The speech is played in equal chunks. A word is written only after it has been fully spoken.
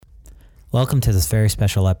Welcome to this very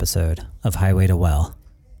special episode of Highway to Well,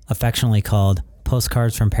 affectionately called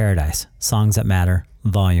Postcards from Paradise, Songs That Matter,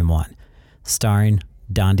 Volume 1, starring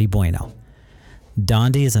Dondi Bueno.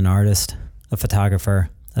 Dondi is an artist, a photographer,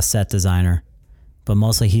 a set designer, but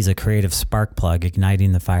mostly he's a creative spark plug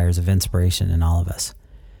igniting the fires of inspiration in all of us.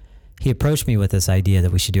 He approached me with this idea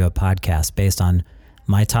that we should do a podcast based on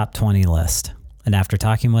my top 20 list, and after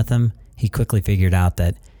talking with him, he quickly figured out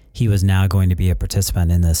that he was now going to be a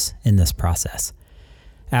participant in this process.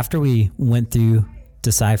 After we went through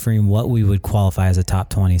deciphering what we would qualify as a top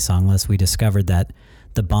 20 song list, we discovered that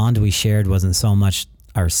the bond we shared wasn't so much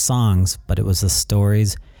our songs, but it was the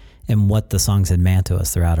stories and what the songs had meant to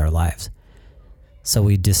us throughout our lives. So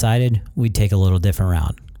we decided we'd take a little different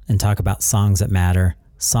route and talk about songs that matter,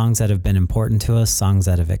 songs that have been important to us, songs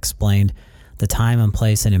that have explained the time and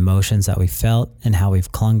place and emotions that we felt and how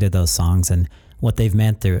we've clung to those songs and what they've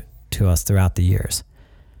meant to us throughout the years.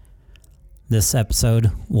 This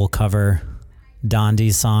episode will cover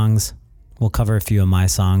Dondi's songs, we'll cover a few of my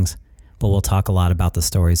songs, but we'll talk a lot about the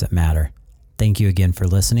stories that matter. Thank you again for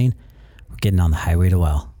listening. We're getting on the highway to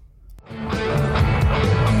well.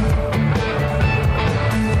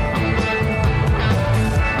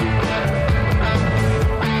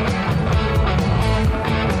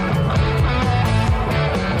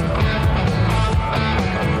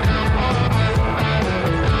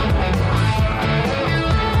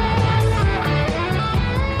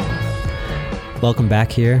 Welcome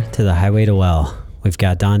back here to the Highway to Well. We've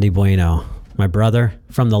got Dondi Bueno, my brother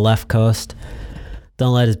from the left coast.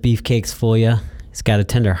 Don't let his beefcakes fool you. He's got a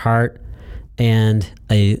tender heart and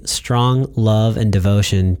a strong love and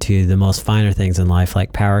devotion to the most finer things in life,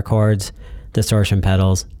 like power chords, distortion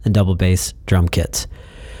pedals, and double bass drum kits.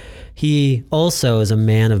 He also is a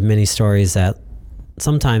man of many stories that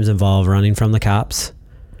sometimes involve running from the cops,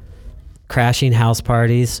 crashing house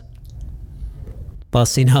parties,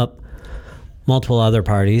 busting up multiple other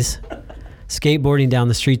parties, skateboarding down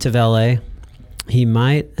the streets of LA. He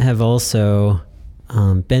might have also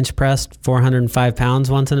bench pressed 405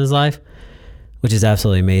 pounds once in his life, which is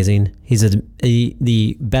absolutely amazing. He's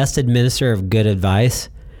the best administrator of good advice.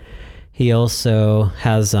 He also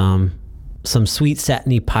has some sweet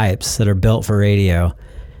satiny pipes that are built for radio,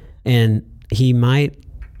 and he might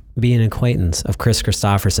be an acquaintance of Chris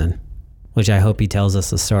Christopherson, which I hope he tells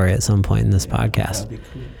us the story at some point in this podcast. That'd be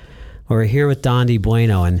cool. We're here with Dondi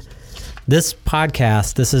Bueno, and this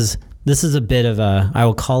podcast, this is a bit of I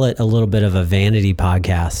will call it a little bit of a vanity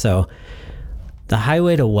podcast. So the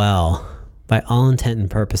Highway to Well, by all intent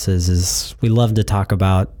and purposes, is we love to talk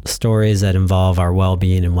about stories that involve our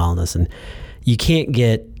well-being and wellness, and you can't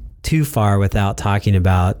get too far without talking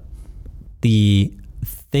about the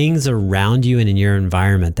things around you and in your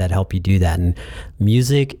environment that help you do that, and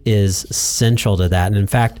music is central to that. And in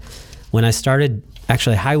fact, when I started,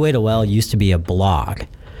 actually, Highway to Well used to be a blog. A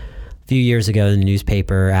few years ago, the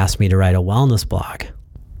newspaper asked me to write a wellness blog.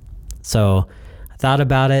 So I thought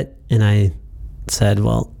about it and I said,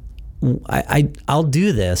 well, I'll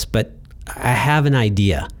do this, but I have an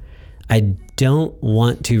idea. I don't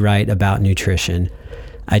want to write about nutrition.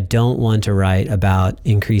 I don't want to write about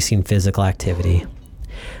increasing physical activity.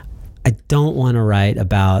 I don't want to write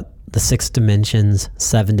about the 6 dimensions,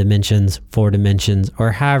 7 dimensions, 4 dimensions,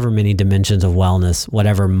 or however many dimensions of wellness,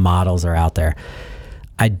 whatever models are out there.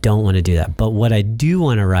 I don't want to do that. But what I do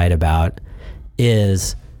want to write about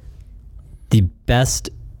is the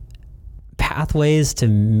best pathways to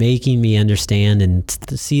making me understand and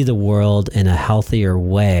to see the world in a healthier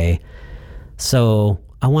way. So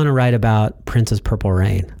I want to write about Prince's Purple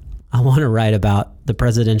Rain. I want to write about the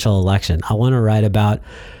presidential election. I want to write about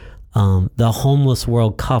the Homeless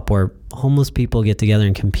World Cup, where homeless people get together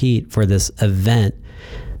and compete for this event.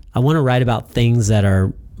 I want to write about things that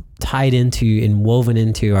are tied into and woven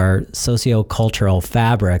into our socio-cultural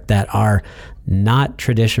fabric that are not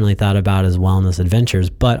traditionally thought about as wellness adventures,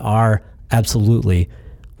 but are absolutely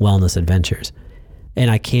wellness adventures. And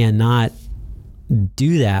I cannot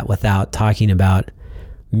do that without talking about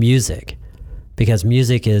music, because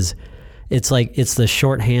music it's the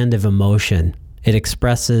shorthand of emotion. It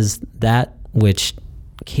expresses that which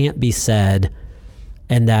can't be said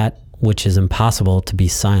and that which is impossible to be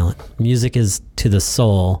silent. Music is to the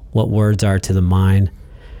soul what words are to the mind.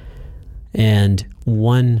 And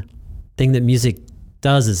one thing that music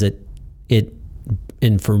does is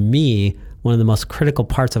and for me, one of the most critical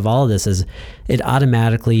parts of all of this is it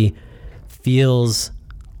automatically feels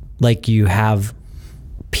like you have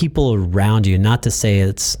people around you, not to say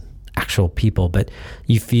it's actual people, but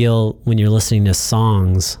you feel when you're listening to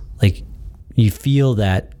songs, like you feel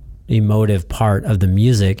that emotive part of the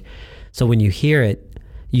music. So when you hear it,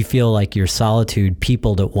 you feel like your solitude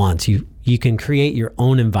peopled at once. You can create your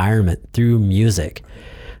own environment through music,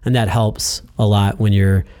 and that helps a lot when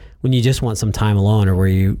you just want some time alone, or where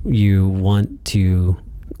you want to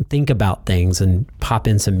think about things and pop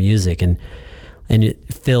in some music, and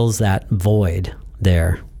it fills that void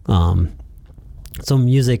there. So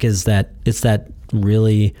music is it's that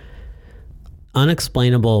really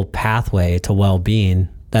unexplainable pathway to well-being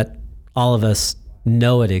that all of us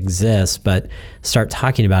know it exists, but start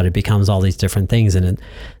talking about it becomes all these different things. And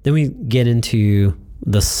then we get into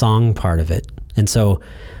the song part of it. And so,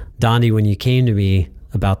 Dondi, when you came to me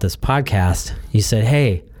about this podcast, you said,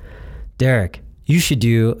 hey, Derek, you should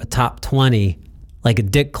do a top 20 like a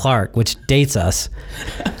Dick Clark, which dates us.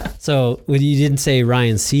 So when you didn't say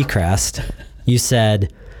Ryan Seacrest, you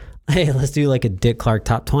said, hey, let's do like a Dick Clark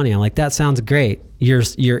top 20. I'm like, that sounds great.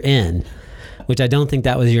 You're in, which I don't think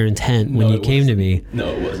that was your intent when you came to me. No,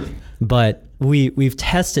 it wasn't. But we've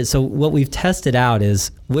tested. So what we've tested out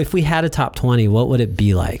is, if we had a top 20, what would it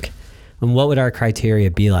be like? And what would our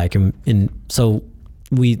criteria be like? And so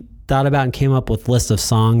we thought about and came up with a list of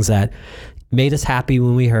songs that made us happy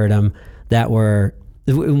when we heard them, that were,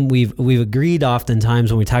 we've agreed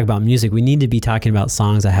oftentimes when we talk about music, we need to be talking about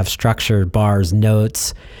songs that have structured bars,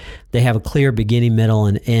 notes. They have a clear beginning, middle,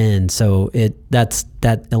 and end. So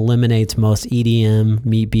that eliminates most EDM,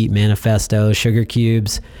 Meat Beat Manifesto, Sugar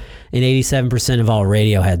Cubes, and 87% of all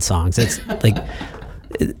Radiohead songs. It's like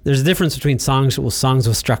there's a difference between songs with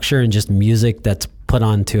structure and just music that's put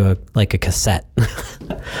onto a cassette.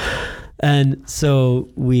 And so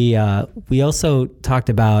we also talked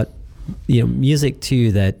about music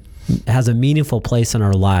too that has a meaningful place in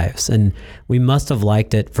our lives, and we must have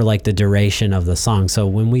liked it for like the duration of the song. So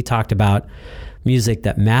when we talked about music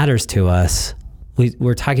that matters to us,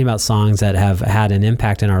 we're talking about songs that have had an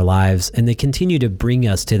impact in our lives, and they continue to bring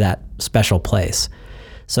us to that special place.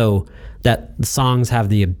 So that the songs have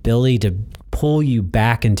the ability to pull you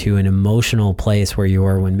back into an emotional place where you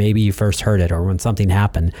were when maybe you first heard it or when something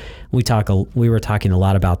happened. We were talking a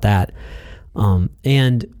lot about that.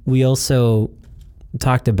 And we also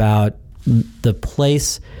talked about the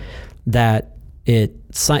place that it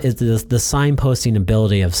is the signposting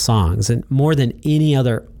ability of songs, and more than any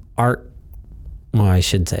other art. Well, I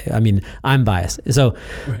should say, I mean, I'm biased. So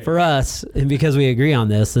right. For us, and because we agree on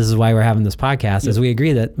this is why we're having this podcast, is we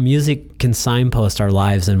agree that music can signpost our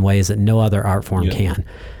lives in ways that no other art form can.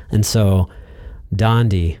 And so,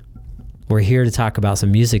 Dondi, we're here to talk about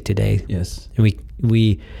some music today. Yes. And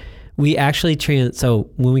we actually so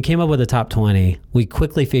when we came up with the top 20, we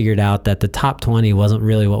quickly figured out that the top 20 wasn't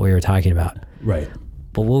really what we were talking about. Right.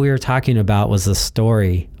 But what we were talking about was the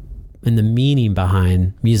story and the meaning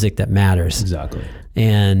behind music that matters. Exactly.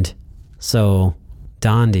 And so,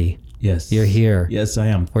 Dondi, yes, you're here. Yes, I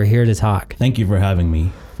am. We're here to talk. Thank you for having me,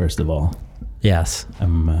 first of all. Yes.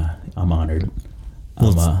 I'm honored.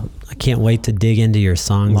 I can't wait to dig into your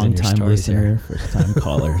songs and your stories listener, first time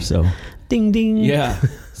caller. So ding ding. Yeah.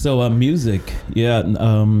 So music. Yeah.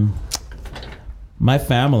 My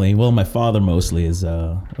family, well, my father mostly was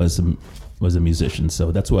a musician,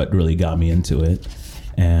 so that's what really got me into it.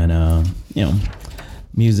 And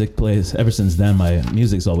music plays ever since then. My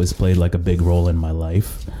music's always played like a big role in my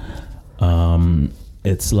life.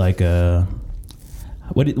 It's like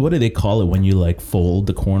what do they call it when you like fold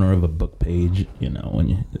the corner of a book page?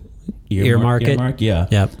 When you earmark it. Yeah.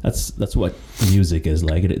 Yep. That's what music is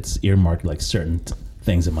like. It's earmarked like certain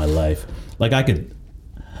things in my life. Like I could,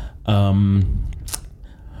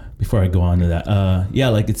 before I go on to that,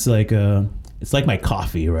 like it's like my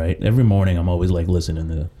coffee, right? Every morning I'm always like listening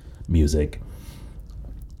to music.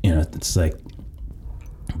 It's like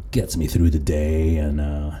gets me through the day, and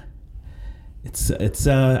it's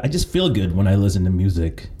I just feel good when I listen to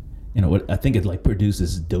music. I think it like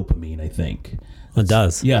produces dopamine, I think. It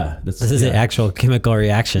does. Yeah. This is an actual chemical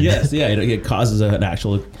reaction. Yes, yeah. It causes an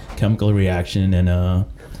actual chemical reaction, and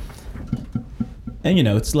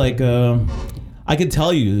it's like I could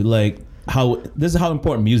tell you like this is how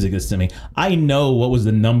important music is to me. I know what was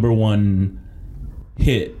the number one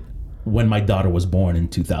hit when my daughter was born in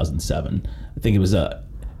 2007. I think it was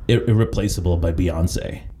Irreplaceable by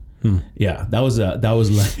Beyonce. Yeah, that was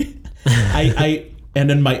like I and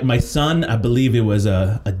then my son, I believe it was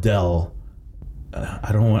Adele. I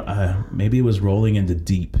don't want maybe it was Rolling in the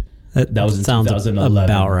Deep. That was in 2011.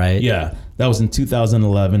 About right. Yeah, that was in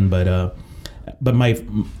 2011. But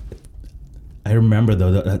I remember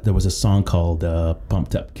though that there was a song called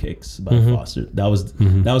 "Pumped Up Kicks" by Foster. That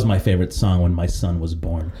was my favorite song when my son was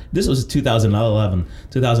born. This was 2011.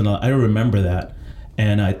 I remember that,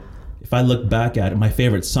 and if I look back at it, my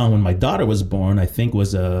favorite song when my daughter was born, I think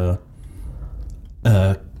was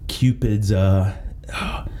Cupid's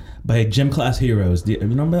by Gym Class Heroes. Do you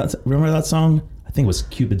remember that song? I think it was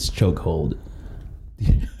Cupid's Chokehold.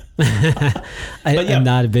 I'm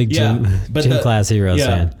not a big Gym Class Heroes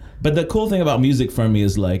fan. But the cool thing about music for me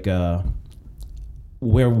is like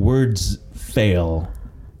where words fail,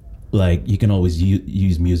 like you can always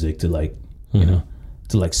use music to like you know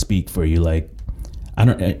to like speak for you. Like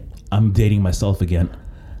I'm dating myself again.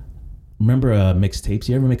 Remember mixtapes?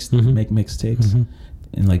 You ever make mixtapes?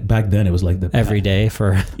 And like back then it was like the every day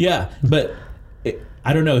for but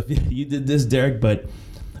I don't know if you did this, Derek, but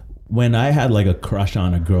when I had like a crush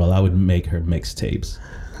on a girl, I would make her mixtapes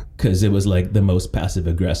because it was like the most passive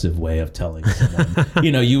aggressive way of telling someone.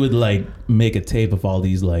 You would like make a tape of all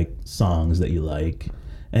these like songs that you like,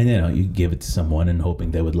 and you give it to someone and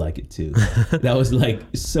hoping they would like it too. That was like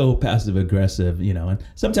so passive aggressive, and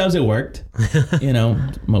sometimes it worked,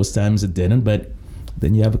 most times it didn't, but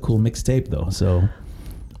then you have a cool mixtape though. So,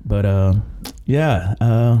 but I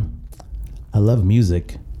love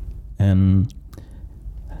music, and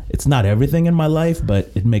it's not everything in my life,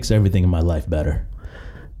 but it makes everything in my life better.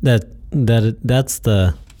 That's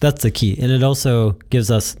the key, and it also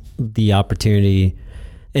gives us the opportunity.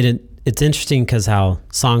 It's interesting because how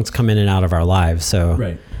songs come in and out of our lives. So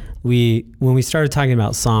right. When we started talking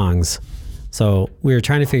about songs, so we were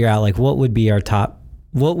trying to figure out like what would be our top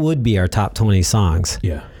 20 songs.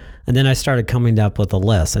 Yeah. And then I started coming up with a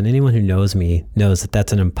list, and anyone who knows me knows that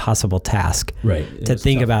that's an impossible task. Right. To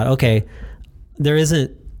think about, okay, there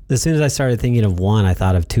isn't. As soon as I started thinking of one, I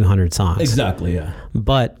thought of 200 songs. Exactly, yeah.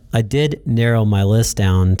 But I did narrow my list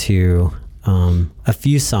down to a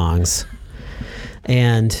few songs.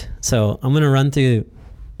 And so I'm going to run through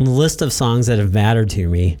a list of songs that have mattered to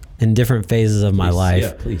me in different phases of my life.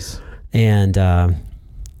 Yeah, please. And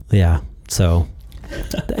so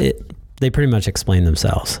they pretty much explain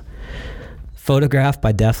themselves. Photograph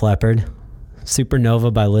by Def Leppard,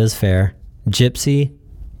 Supernova by Liz Phair, Gypsy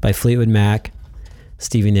by Fleetwood Mac.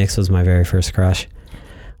 Stevie Nicks was my very first crush.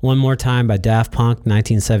 One More Time by Daft Punk,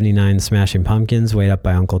 1979 Smashing Pumpkins, Wait Up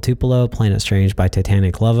by Uncle Tupelo, Planet Strange by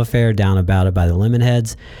Titanic Love Affair, Down About It by the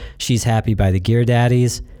Lemonheads, She's Happy by the Gear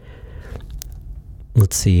Daddies.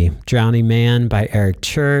 Let's see, Drowning Man by Eric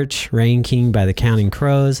Church, Rain King by the Counting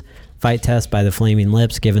Crows, Fight Test by the Flaming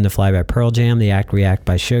Lips, Given to Fly by Pearl Jam, The Act React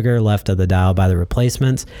by Sugar, Left of the Dial by the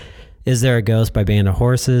Replacements, Is There a Ghost by Band of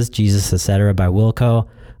Horses, Jesus Etc. by Wilco,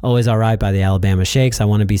 Always Alright by the Alabama Shakes, I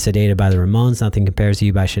Want to Be Sedated by the Ramones, Nothing Compares to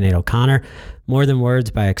You by Sinead O'Connor, More Than Words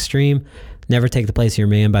by Extreme, Never Take the Place of Your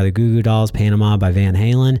Man by the Goo Goo Dolls, Panama by Van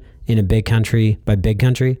Halen, In a Big Country by Big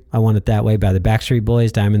Country, I Want It That Way by the Backstreet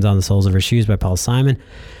Boys, Diamonds on the Soles of Her Shoes by Paul Simon,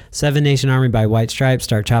 Seven Nation Army by White Stripes,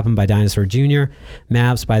 Start Chopping by Dinosaur Jr.,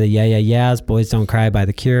 Maps by the Yeah Yeah Yeahs, Boys Don't Cry by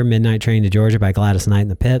The Cure, Midnight Train to Georgia by Gladys Knight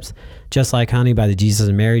and the Pips, Just Like Honey by the Jesus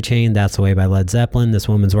and Mary Chain, That's the Way by Led Zeppelin, This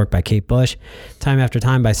Woman's Work by Kate Bush, Time After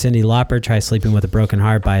Time by Cyndi Lauper, Try Sleeping with a Broken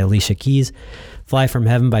Heart by Alicia Keys, Fly From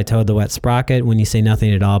Heaven by Toad the Wet Sprocket, When You Say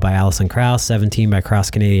Nothing at All by Alison Krauss, 17 by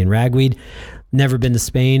Cross Canadian Ragweed, Never Been to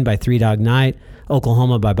Spain by Three Dog Night,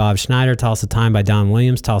 Oklahoma by Bob Schneider, Tulsa Time by Don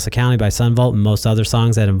Williams, Tulsa County by Sunvolt, and most other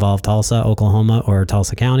songs that involve Tulsa, Oklahoma, or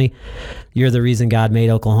Tulsa County. You're the Reason God Made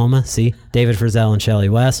Oklahoma, see, David Frizzell and Shelley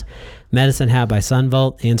West. Medicine Hat by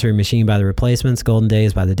Sunvolt, Answering Machine by The Replacements, Golden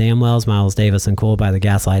Days by the Damwells, Miles Davis and Cool by the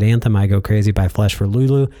Gaslight Anthem, I Go Crazy by Flesh for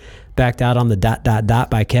Lulu, Backed Out on the ...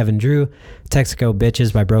 by Kevin Drew, Texaco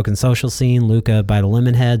Bitches by Broken Social Scene, Luca by the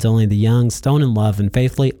Lemonheads, Only the Young, Stone in Love, and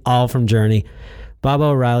Faithfully, all from Journey. Bob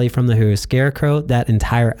O'Reilly from The Who, Scarecrow, that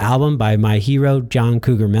entire album by my hero, John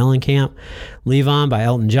Cougar Mellencamp, Leave On by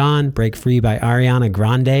Elton John, Break Free by Ariana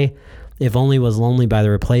Grande, If Only Was Lonely by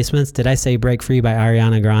The Replacements. Did I say Break Free by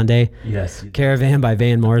Ariana Grande? Yes. Caravan by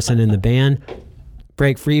Van Morrison and the Band,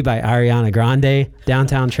 Break Free by Ariana Grande,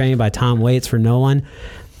 Downtown Train by Tom Waits for No One,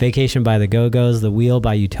 Vacation by the Go-Go's, The Wheel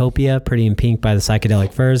by Utopia, Pretty in Pink by the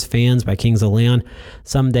Psychedelic Furs, Fans by Kings of Leon,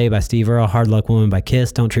 Someday by Steve Earle, Hard Luck Woman by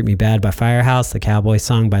Kiss, Don't Treat Me Bad by Firehouse, The Cowboy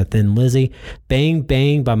Song by Thin Lizzy, Bang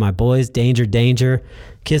Bang by My Boys, Danger Danger,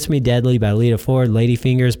 Kiss Me Deadly by Lita Ford,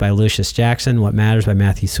 Ladyfingers by Lucius Jackson, What Matters by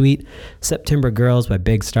Matthew Sweet, September Girls by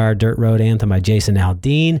Big Star, Dirt Road Anthem by Jason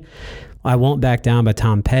Aldean, I Won't Back Down by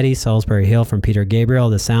Tom Petty, Salisbury Hill from Peter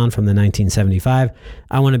Gabriel, The Sound from the 1975,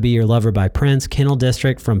 I Want to Be Your Lover by Prince, Kennel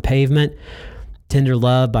District from Pavement, Tender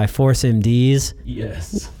Love by Force MDs,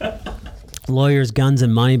 Yes. Lawyers, Guns,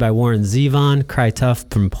 and Money by Warren Zevon, Cry Tough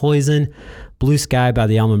from Poison, Blue Sky by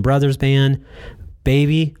the Allman Brothers Band,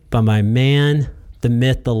 Baby by my man, the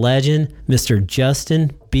myth, the legend, Mr.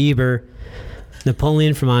 Justin Bieber,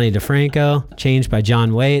 Napoleon from Ani DeFranco, Changed by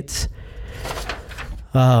John Waits,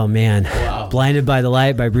 Oh man. Wow. Blinded by the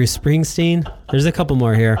Light by Bruce Springsteen. There's a couple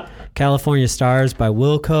more here. California Stars by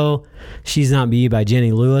Wilco. She's Not Me by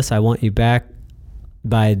Jenny Lewis. I Want You Back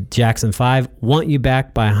by Jackson 5. Want You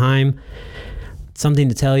Back by Haim. Something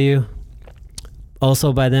to Tell You,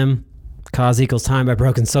 also by them. Cause Equals Time by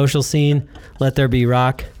Broken Social Scene. Let There Be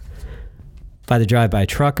Rock by the Drive-By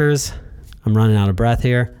Truckers. I'm running out of breath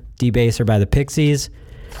here. Debaser by the Pixies.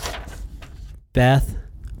 Beth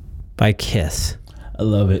by Kiss. I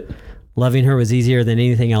love it. Loving Her Was Easier Than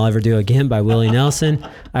Anything I'll Ever Do Again by Willie Nelson.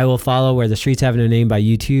 I Will Follow Where the Streets Have No Name by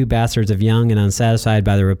U2. Bastards of Young and Unsatisfied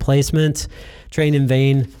by The Replacements. Train in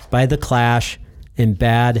Vain by The Clash. And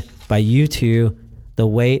Bad by U2. The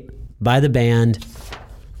Weight by The Band.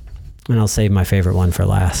 And I'll save my favorite one for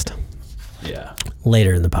last. Yeah.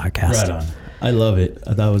 Later in the podcast. Right on. I love it.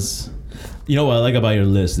 That was, you know what I like about your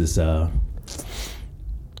list is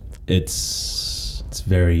it's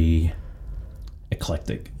very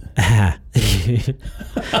eclectic. It's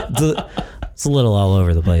a little all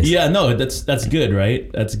over the place. Yeah, no, that's good,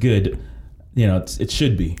 right? That's good. You know, it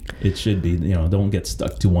should be. It should be. You know, don't get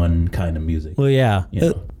stuck to one kind of music. Well, yeah. You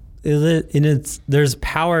know? There's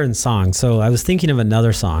power in song. So I was thinking of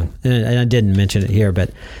another song, and I didn't mention it here,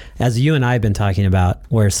 but as you and I have been talking about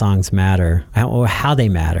where songs matter, or how they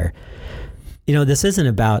matter, you know, this isn't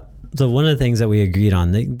about. So one of the things that we agreed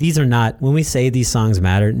on, these are not, when we say these songs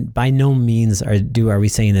matter, by no means are we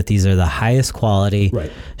saying that these are the highest quality,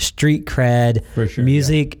 Right. street cred, For sure,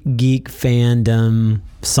 music geek fandom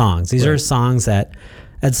songs. These Right. are songs that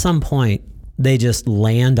at some point they just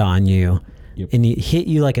land on you. Yep. And you hit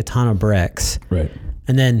you like a ton of bricks, Right.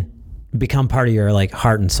 and then become part of your like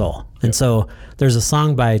heart and soul. And so there's a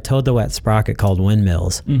song by Toad the Wet Sprocket called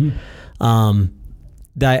Windmills.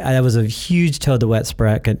 That I was a huge Toad the Wet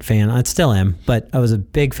Sprocket fan. I still am, but I was a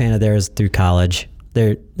big fan of theirs through college.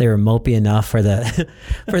 They were mopey enough for the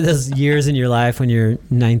for those years in your life when you're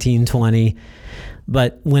 19, 20.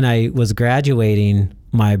 But when I was graduating,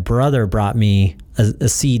 my brother brought me a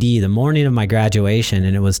CD the morning of my graduation,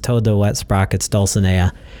 and it was Toad the Wet Sprocket's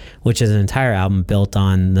Dulcinea, which is an entire album built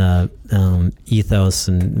on the ethos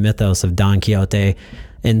and mythos of Don Quixote.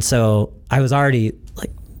 And so I was already,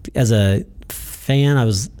 like, as a fan, I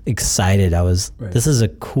was excited. Right. This is a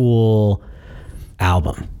cool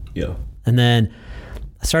album. Yeah. And then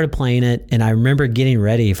I started playing it, and I remember getting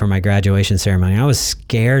ready for my graduation ceremony. I was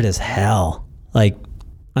scared as hell. Like,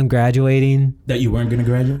 I'm graduating. That you weren't going to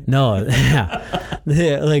graduate? No, yeah.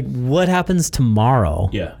 Like, what happens tomorrow?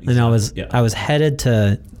 Yeah, And I was headed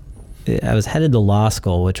to law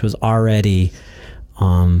school, which was already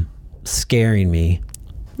scaring me.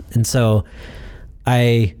 And so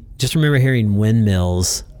I just remember hearing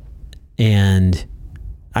Windmills, and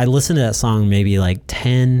I listened to that song maybe like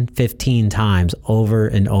 10, 15 times over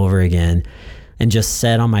and over again, and just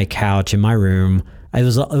sat on my couch in my room. It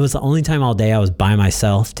was the only time all day I was by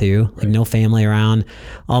myself too, like no family around.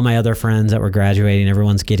 All my other friends that were graduating,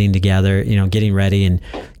 everyone's getting together, you know, getting ready and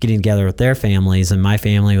getting together with their families, and my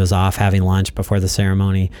family was off having lunch before the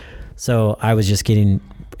ceremony. So I was just it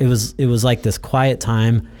was like this quiet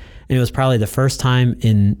time, and it was probably the first time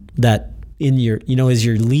as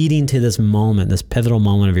you're leading to this moment, this pivotal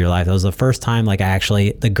moment of your life. It was the first time like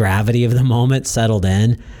the gravity of the moment settled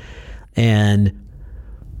in, and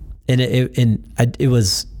the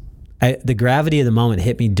gravity of the moment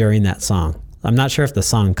hit me during that song. I'm not sure if the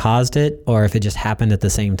song caused it or if it just happened at the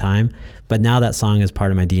same time, but now that song is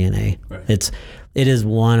part of my DNA. Right. It is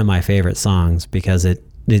one of my favorite songs because it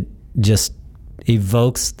just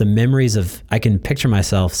evokes the memories of, I can picture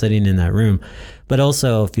myself sitting in that room. But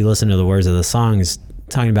also, if you listen to the words of the song, it's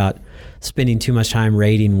talking about spending too much time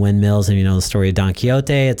raiding windmills, and you know the story of Don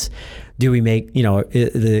Quixote.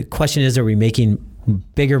 The question is, are we making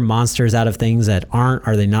bigger monsters out of things that aren't?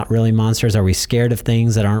 Are they not really monsters? Are we scared of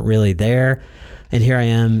things that aren't really there? And here I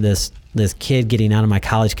am, this kid getting out of my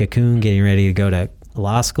college cocoon, getting ready to go to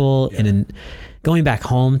law school, and then going back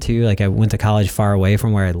home too. Like, I went to college far away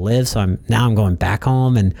from where I live, so I'm going back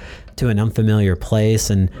home and to an unfamiliar place.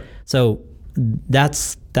 And so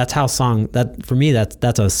that's how for me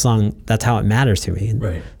that's a song, that's how it matters to me.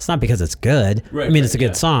 Right. It's not because it's good. Right, I mean, it's a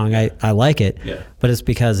good song. I like it. Yeah. But it's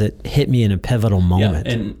because it hit me in a pivotal moment.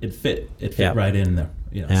 Yeah, and it fit right in the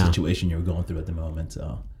situation you were going through at the moment.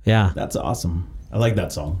 So yeah, that's awesome. I like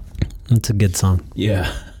that song. it's a good song.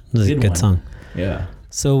 Yeah. It's a good one. song. Yeah.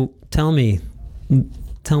 So tell me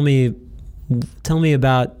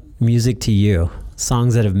about music to you,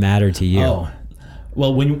 songs that have mattered to you. Oh,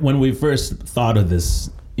 well, when we first thought of this,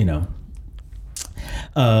 this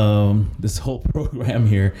whole program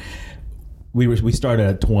here, we started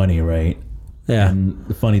at 20, right? Yeah. And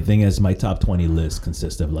the funny thing is, my top 20 list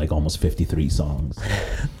consists of like almost 53 songs.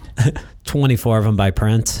 24 of them by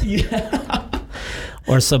Prince. Yeah.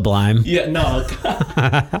 Or Sublime. Yeah, no.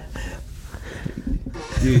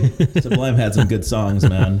 Dude, Sublime had some good songs,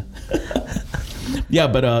 man.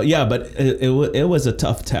 but it was a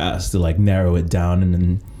tough task to like narrow it down, and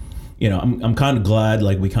then, you know, I'm kind of glad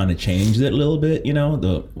like we kind of changed it a little bit, you know,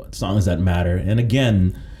 the songs that matter. And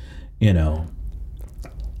again, you know,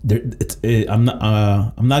 I'm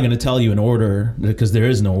not going to tell you an order because there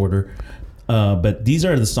is no order, but these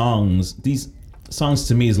are the songs. These songs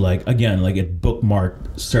to me is like, again, like it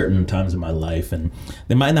bookmarked certain times in my life, and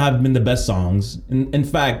they might not have been the best songs. In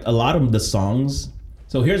fact, a lot of the songs.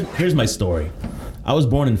 So here's my story. I was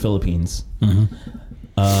born in the Philippines.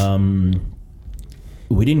 Mm-hmm.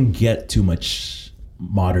 We didn't get too much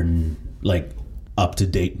modern, like up to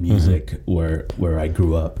date music where I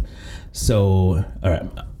grew up. So all right,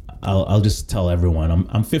 I'll just tell everyone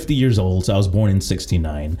I'm 50 years old. So I was born in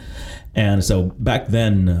 '69, and so back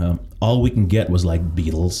then all we can get was like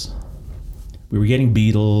Beatles. We were getting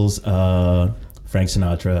Beatles, Frank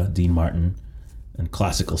Sinatra, Dean Martin, and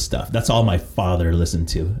classical stuff. That's all my father listened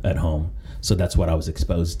to at home. So that's what I was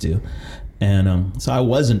exposed to. And so I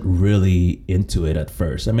wasn't really into it at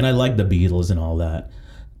first. I mean, I liked the Beatles and all that,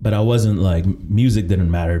 but I wasn't like, music didn't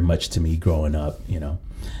matter much to me growing up, you know.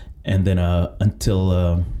 And then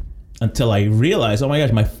until I realized, oh my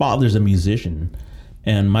gosh, my father's a musician.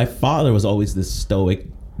 And my father was always this stoic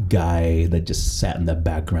guy that just sat in the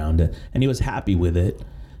background, and he was happy with it,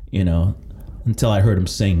 you know, until I heard him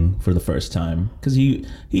sing for the first time, because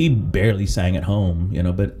he barely sang at home, you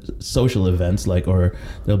know, but social events, like, or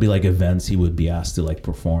there'll be like events he would be asked to like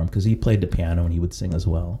perform, because he played the piano and he would sing as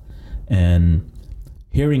well. And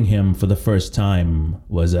hearing him for the first time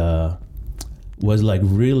was like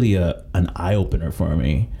really an eye-opener for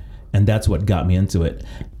me, and that's what got me into it.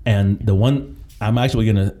 And the one I'm actually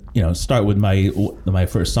gonna, you know, start with my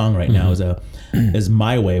first song right now is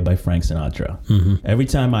 "My Way" by Frank Sinatra. Mm-hmm. Every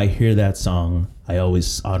time I hear that song, I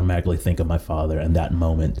always automatically think of my father and that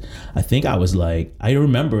moment. I think I was like, I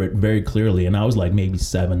remember it very clearly, and I was like maybe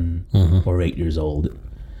 7 or 8 years old.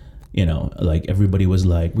 You know, like everybody was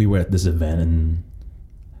like, we were at this event,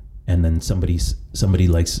 and then somebody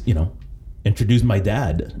like, you know, introduced my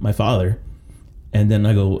dad, my father. And then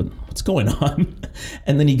I go, what's going on?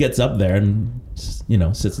 And then he gets up there and, you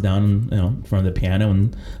know, sits down, you know, in front of the piano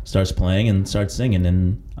and starts playing and starts singing.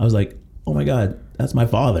 And I was like, oh my God, that's my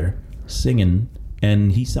father singing.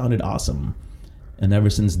 And he sounded awesome. And ever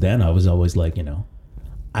since then, I was always like, you know,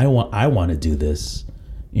 I want to do this,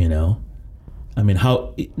 you know. I mean,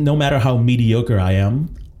 no matter how mediocre I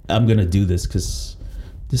am, I'm going to do this, because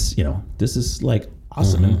this, you know, this is like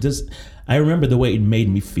awesome. Mm-hmm. And I remember the way it made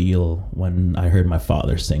me feel when I heard my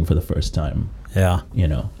father sing for the first time. Yeah. You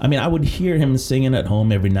know, I mean, I would hear him singing at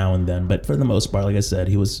home every now and then, but for the most part, like I said,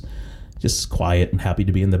 he was just quiet and happy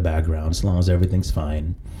to be in the background as long as everything's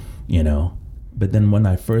fine, you know. But then when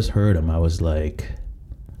I first heard him, I was like,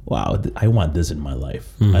 wow, I want this in my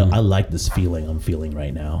life. Mm-hmm. I like this feeling I'm feeling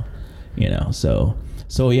right now, you know. So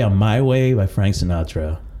yeah, "My Way" by Frank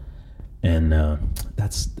Sinatra. And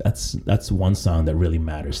that's one song that really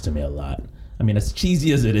matters to me a lot. I mean, as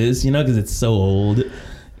cheesy as it is, you know, because it's so old,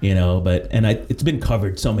 you know, but it's been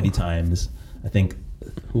covered so many times. I think,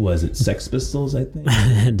 who was it? Sex Pistols, I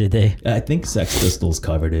think. Did they? I think Sex Pistols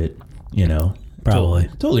covered it, you know. Probably.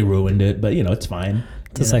 Totally ruined it, but, you know, it's fine.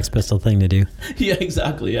 It's a Sex Pistol thing to do. Yeah,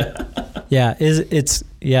 exactly, yeah. Yeah,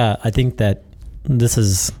 yeah, I think that this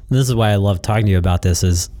is why I love talking to you about this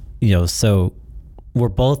is, you know, so we're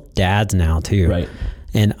both dads now too. Right.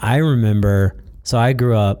 And I remember, so I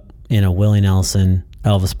grew up in a Willie Nelson,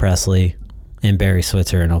 Elvis Presley, and Barry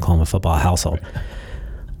Switzer in Oklahoma football household.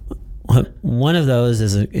 Right. One of those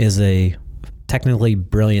is a technically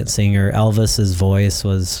brilliant singer. Elvis's voice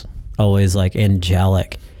was always like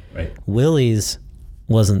angelic. Right. Willie's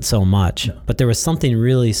wasn't so much, no. But there was something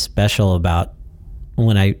really special about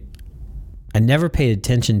when I never paid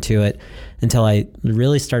attention to it until I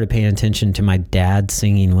really started paying attention to my dad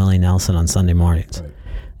singing Willie Nelson on Sunday mornings. Right.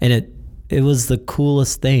 And it was the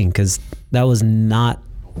coolest thing, because that was not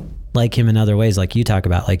like him in other ways, like you talk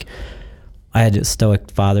about. Like, I had a stoic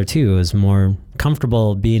father too, who was more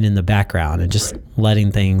comfortable being in the background and just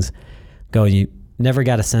letting things go. And you never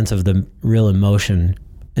got a sense of the real emotion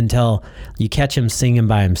until you catch him singing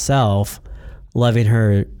by himself. Loving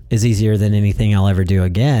Her is easier than anything I'll ever do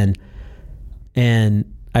again.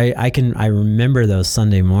 And I remember those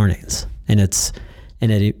Sunday mornings, and it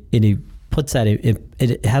puts that,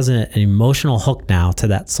 it has an emotional hook now to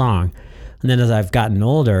that song. And then as I've gotten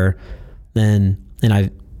older, and I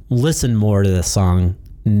listen more to this song,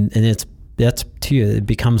 and that's too, it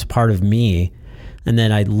becomes part of me. And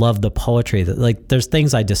then I love the poetry that, like, there's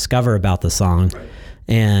things I discover about the song,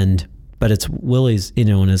 but it's Willie's,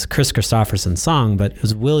 and it's Chris Christopherson's song, but it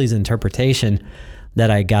was Willie's interpretation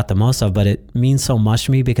that I got the most of. But it means so much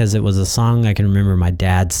to me because it was a song I can remember my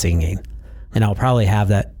dad singing, and I'll probably have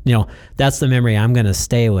that, that's the memory I'm going to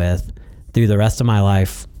stay with through the rest of my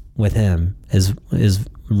life with him, is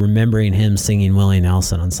remembering him singing Willie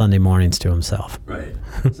Nelson on Sunday mornings to himself. Right.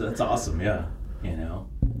 So that's awesome. Yeah.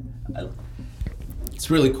 It's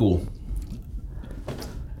really cool.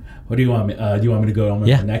 What do you want me? Do you want me to go on with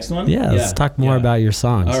the next one? Yeah. Let's talk more about your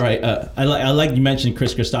songs. All right. I like you mentioned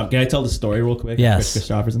Chris Christopherson. Can I tell the story real quick? Yes. Chris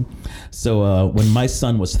Christopherson. So when my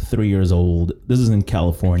son was 3 years old, this is in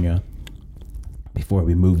California. Before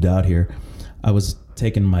we moved out here, I was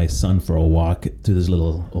taking my son for a walk to this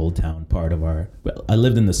little old town part of our. Well, I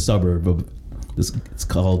lived in the suburb of this. It's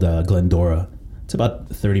called Glendora. It's about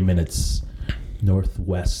 30 minutes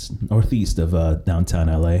northeast of downtown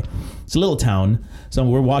LA. It's a little town. So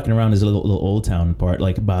we're walking around this little old town part,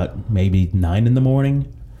 like about maybe 9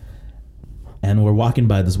 a.m, and we're walking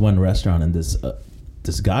by this one restaurant, and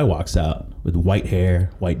this guy walks out with white hair,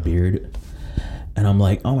 white beard, and I'm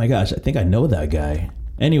like, oh my gosh, I think I know that guy.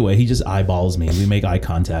 Anyway, he just eyeballs me. We make eye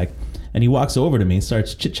contact, and he walks over to me and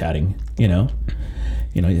starts chit-chatting.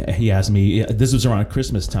 He asked me. This was around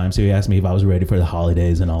Christmas time, so he asked me if I was ready for the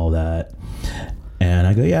holidays and all that. And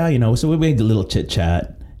I go, yeah, So we made a little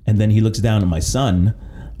chit-chat, and then he looks down at my son,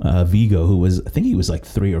 Vigo, who was, I think he was like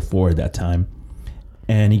 3 or 4 at that time,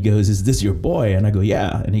 and he goes, "Is this your boy?" And I go,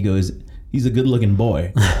 "Yeah." And he goes, "He's a good-looking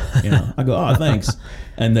boy." I go, "Oh, thanks."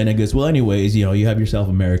 And then it goes, "Well, anyways, you have yourself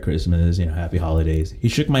a Merry Christmas, Happy Holidays." He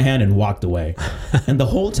shook my hand and walked away. And the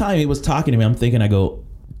whole time he was talking to me, I'm thinking, I go,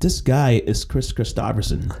 this guy is Chris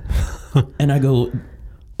Christopherson. And I go,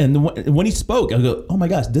 and when he spoke, I go, oh my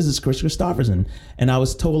gosh, this is Chris Christopherson. And I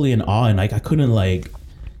was totally in awe, and I couldn't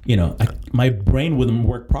my brain wouldn't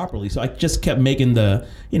work properly. So I just kept making the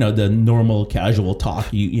normal casual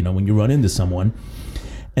talk, when you run into someone.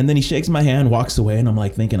 And then he shakes my hand, walks away, and I'm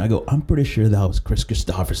like thinking, I go, I'm pretty sure that was Chris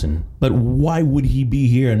Christopherson, but why would he be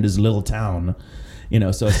here in this little town?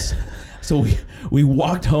 So we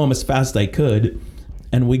walked home as fast as I could,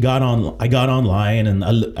 and I got online, and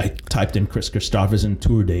I typed in Chris Christopherson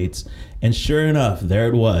tour dates, and sure enough, there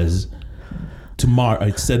it was. Tomorrow,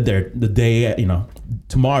 it said there the day,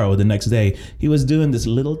 tomorrow, the next day, he was doing this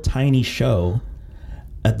little tiny show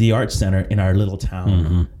at the Art Center in our little town.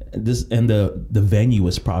 Mm-hmm. The venue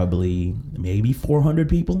was probably maybe 400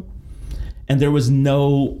 people, and there was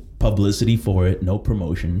no publicity for it, no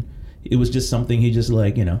promotion. It was just something he just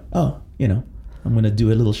I'm gonna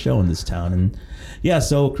do a little show in this town. And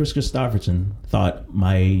so Chris Christopherson thought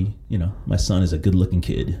my son is a good-looking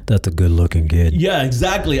kid. That's a good-looking kid. Yeah,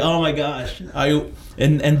 exactly. Oh my gosh. And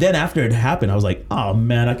then after it happened, I was like, oh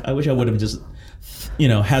man, I wish I would have just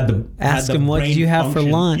ask him, what did you have for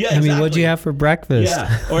lunch? Yeah, exactly. What did you have for breakfast?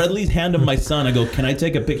 Yeah, or at least hand him my son. I go, can I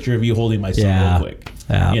take a picture of you holding my son real quick?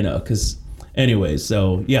 Yeah. Because anyways,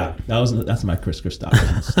 so yeah, that's my Chris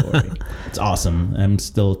Christopherson story. It's awesome. I'm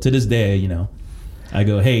still, to this day, I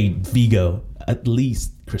go, hey, Vigo, at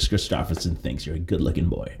least Chris Christopherson thinks you're a good-looking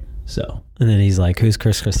boy. So. And then he's like, who's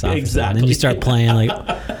Chris Christopherson? Exactly. And then you start playing like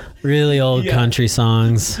really old country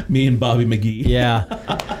songs. Me and Bobby McGee. Yeah.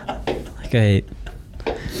 Okay.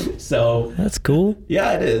 So that's cool.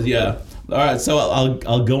 Yeah, it is. Yeah. All right. So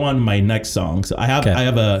I'll go on to my next song. So I have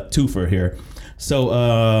a twofer here.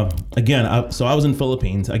 So again, I was in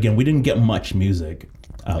Philippines. Again, we didn't get much music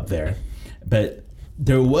out there, but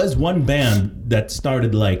there was one band that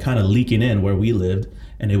started like kind of leaking in where we lived,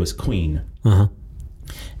 and it was Queen. Uh-huh.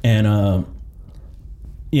 And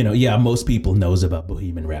most people knows about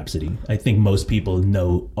Bohemian Rhapsody. I think most people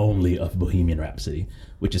know only of Bohemian Rhapsody,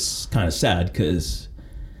 which is kind of sad because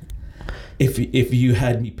if you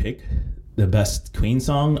had me pick the best Queen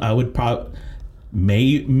song, I would probably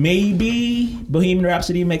maybe Bohemian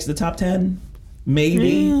Rhapsody makes the top 10,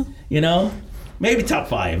 maybe maybe top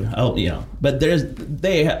 5. But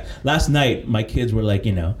last night my kids were like,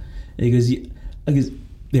 because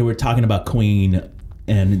they were talking about Queen.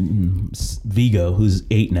 And Vigo, who's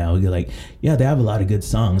 8 now, you're like, yeah, they have a lot of good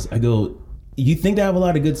songs. I go, you think they have a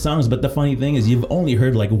lot of good songs, but the funny thing is you've only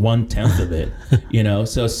heard like 1/10 of it,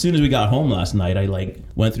 So as soon as we got home last night, I like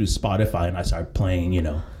went through Spotify and I started playing,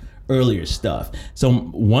 earlier stuff. So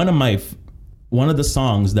one of the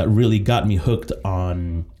songs that really got me hooked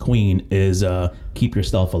on Queen is "Keep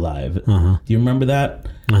Yourself Alive." Uh-huh. Do you remember that?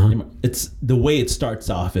 Uh-huh. It's the way it starts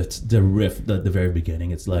off. It's the riff, the very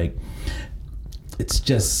beginning. It's like, it's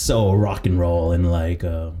just so rock and roll, and like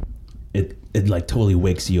it like totally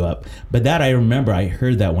wakes you up. But that I remember I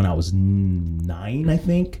heard that when I was 9, I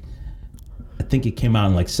think it came out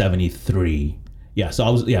in like 73. So I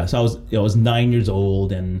was 9 years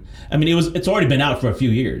old, and I mean it's already been out for a few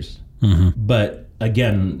years. But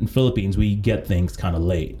again, in Philippines we get things kind of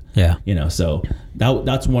late. So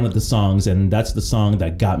that's one of the songs, and that's the song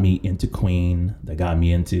that got me into Queen, that got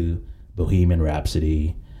me into Bohemian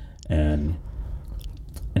Rhapsody, and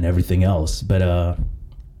everything else. But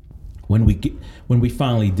when we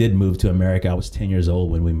finally did move to America, I was 10 years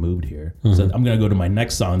old when we moved here. So I'm gonna go to my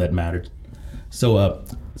next song that mattered.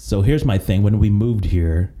 So here's my thing. When we moved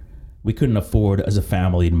here, we couldn't afford as a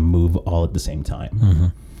family to move all at the same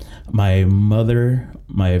time. My mother,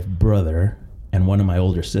 my brother, and one of my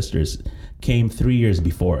older sisters came 3 years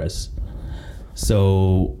before us.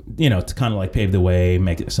 So, to kind of like pave the way,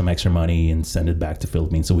 make some extra money and send it back to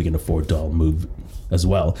Philippines so we can afford to all move as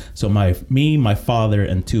well. So my father,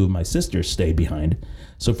 and 2 of my sisters stayed behind.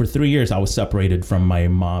 So for 3 years, I was separated from my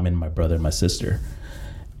mom and my brother and my sister.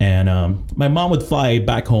 And my mom would fly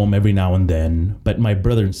back home every now and then, but my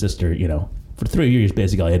brother and sister, for 3 years,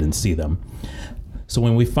 basically, I didn't see them. So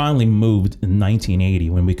when we finally moved in 1980,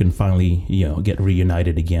 when we could finally, get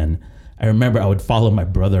reunited again, I remember I would follow my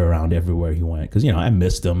brother around everywhere he went because, I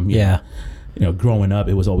missed him. Growing up,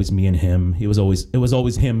 it was always me and him. It was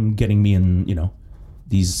always him getting me in,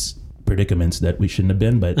 these predicaments that we shouldn't have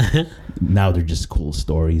been, but now they're just cool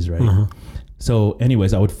stories, right? So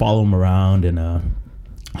anyways, I would follow him around, and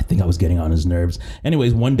I think I was getting on his nerves.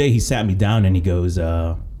 Anyways, one day he sat me down and he goes,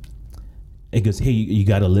 hey, you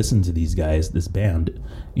got to listen to these guys, this band,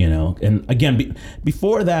 And again,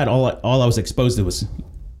 before that, all I was exposed to was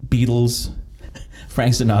Beatles,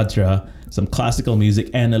 Frank Sinatra, some classical music,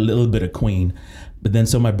 and a little bit of Queen. But then,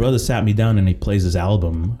 so my brother sat me down and he plays his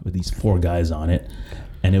album with these 4 guys on it,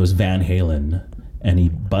 and it was Van Halen, and he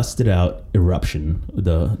busted out Eruption,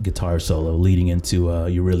 the guitar solo leading into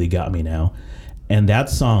You Really Got Me Now. And that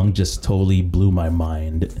song just totally blew my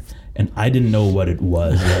mind. And I didn't know what it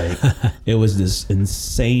was. Like, it was this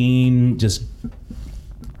insane, just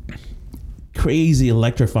crazy,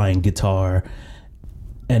 electrifying guitar.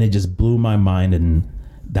 And it just blew my mind. And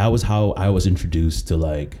that was how I was introduced to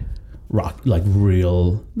like rock, like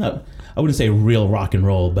real, not, I wouldn't say real rock and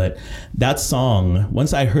roll, but that song,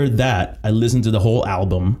 once I heard that, I listened to the whole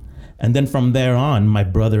album. And then from there on, my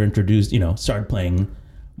brother introduced, started playing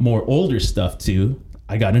more older stuff too.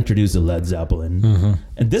 I got introduced to Led Zeppelin,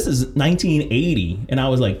 and this is 1980, and I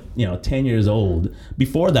was like, 10 years old.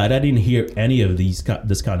 Before that, I didn't hear any of this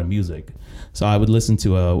kind of music. So I would listen to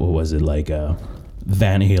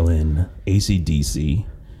Van Halen, AC/DC,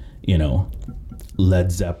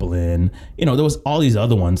 Led Zeppelin. There was all these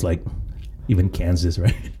other ones, like even Kansas,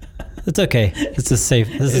 right? It's okay. It's a safe.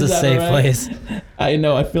 This is a safe place. I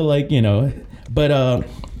know. I feel like but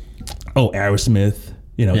Aerosmith.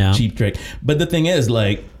 Cheap Trick. But the thing is,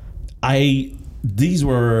 like, it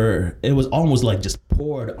was almost like just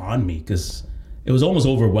poured on me because it was almost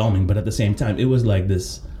overwhelming. But at the same time, it was like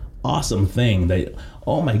this awesome thing that,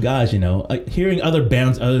 oh my gosh, hearing other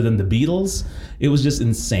bands other than the Beatles, it was just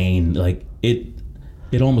insane. Like it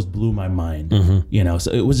almost blew my mind,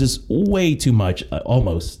 so it was just way too much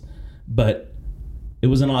almost. But it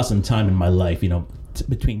was an awesome time in my life,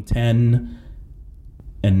 between 10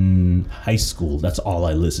 and high school, that's all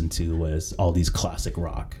I listened to was all these classic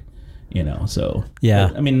rock, so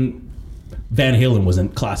yeah. I mean, Van Halen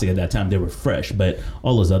wasn't classic at that time, they were fresh, but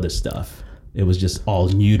all those other stuff, it was just all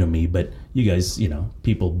new to me. But you guys,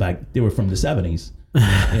 people back, they were from the 70s,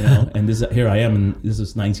 and here I am, and this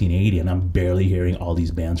is 1980, and I'm barely hearing all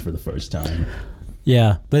these bands for the first time.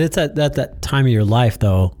 Yeah, but it's at that time of your life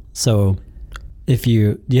though. So have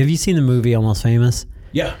you seen the movie Almost Famous?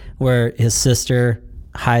 Yeah. Where his sister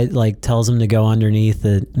tells him to go underneath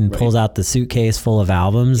it and pulls out the suitcase full of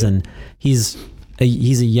albums, and he's a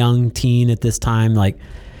young teen at this time. Like,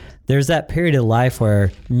 there's that period of life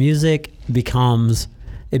where music becomes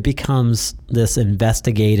this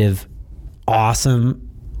investigative, awesome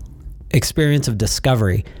experience of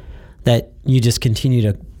discovery that you just continue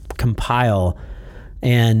to compile,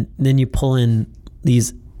 and then you pull in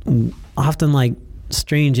these often like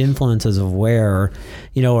strange influences of where,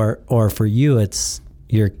 or for you it's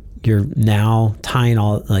you're now tying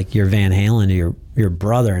all like your Van Halen to your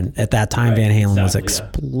brother, and at that time Van Halen was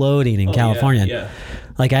exploding in California. Yeah.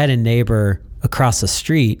 Like, I had a neighbor across the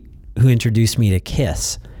street who introduced me to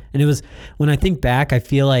Kiss, and it was, when I think back, I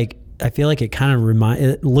feel like it kind of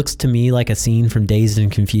it looks to me like a scene from Dazed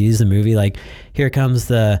and Confused, the movie. Like, here comes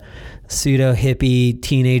the pseudo hippie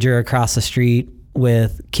teenager across the street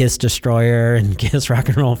with Kiss Destroyer and Kiss Rock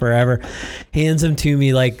and Roll Forever, hands them to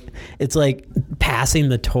me like it's like passing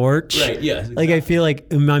the torch. Right, yeah. Exactly. Like I feel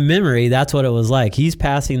like in my memory, that's what it was like. He's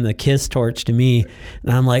passing the Kiss torch to me,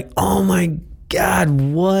 and I'm like, oh my God,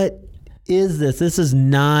 what is this? This is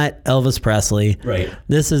not Elvis Presley. Right.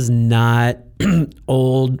 This is not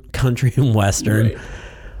old country and western. Right.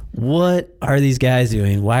 What are these guys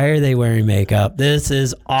doing? Why are they wearing makeup? This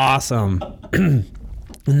is awesome.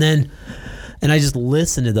 And I just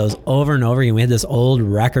listened to those over and over again. We had this old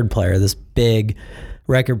record player, this big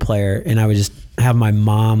record player, and I would just have my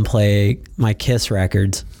mom play my Kiss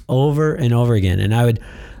records over and over again. And I would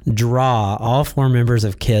draw all 4 members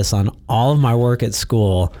of Kiss on all of my work at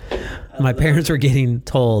school. My parents were getting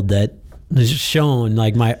told that, shown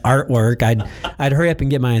like my artwork. I'd hurry up and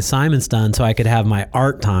get my assignments done so I could have my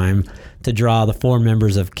art time to draw the 4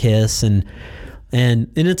 members of Kiss. And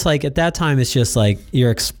it's like at that time it's just like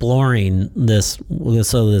you're exploring this,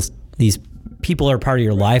 so these people are part of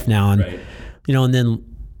your life now, and you know, and then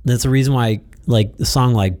that's the reason why like the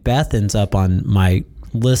song like Beth ends up on my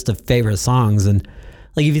list of favorite songs. And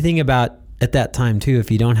like if you think about at that time too, if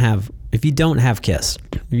you don't have Kiss,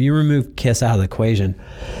 if you remove Kiss out of the equation,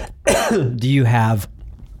 do you have,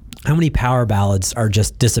 how many power ballads are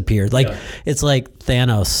just disappeared? Like it's like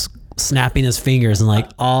Thanos snapping his fingers and like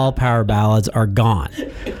all power ballads are gone.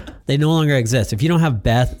 They no longer exist. If you don't have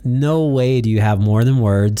Beth, no way do you have More Than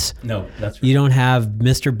Words. No, that's right. You don't have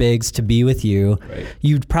Mr. Biggs To Be With You. Right.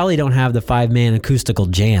 You probably don't have the 5-man acoustical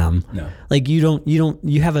jam. No. Like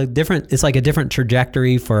you have a different, it's like a different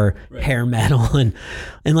trajectory for hair metal and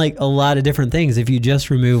like a lot of different things if you just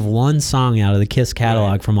remove one song out of the Kiss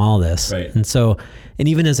catalog from all this. Right. And so, and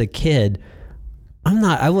even as a kid,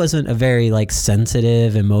 I wasn't a very like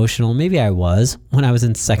sensitive, emotional, maybe I was when I was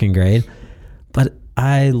in 2nd grade, but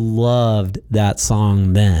I loved that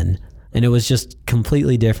song then. And it was just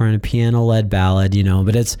completely different, a piano-led ballad, you know,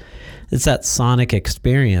 but it's that sonic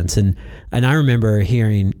experience. And I remember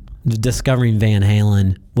discovering Van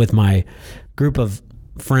Halen with my group of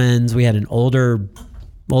friends. We had an older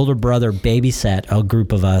brother babysat a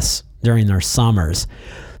group of us during our summers.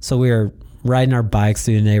 So we were riding our bikes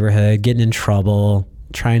through the neighborhood, getting in trouble,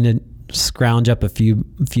 trying to scrounge up a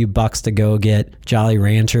few bucks to go get Jolly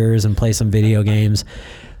Ranchers and play some video games.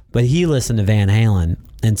 But he listened to Van Halen,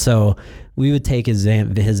 and so we would take his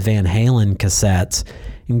Van Halen cassettes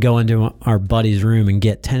and go into our buddy's room and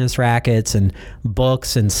get tennis rackets and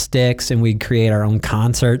books and sticks, and we'd create our own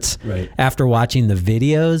concerts after watching the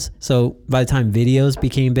videos. So by the time videos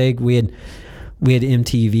became big, we had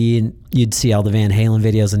MTV, and you'd see all the Van Halen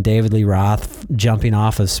videos and David Lee Roth jumping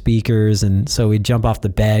off of speakers. And so we'd jump off the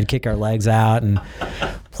bed, kick our legs out, and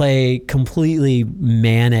play completely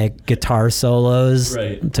manic guitar solos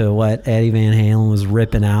to what Eddie Van Halen was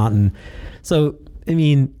ripping out. And so, I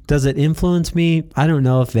mean, does it influence me? I don't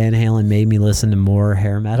know if Van Halen made me listen to more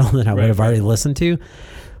hair metal than I would have already listened to,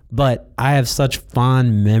 but I have such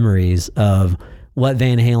fond memories of what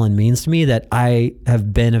Van Halen means to me that I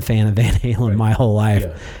have been a fan of Van Halen my whole life.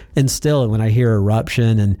 Yeah. And still, when I hear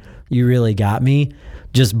Eruption and You Really Got Me,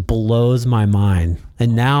 just blows my mind.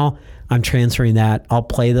 And now I'm transferring that. I'll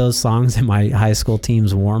play those songs in my high school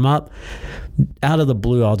team's warm up. Out of the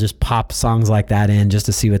blue, I'll just pop songs like that in just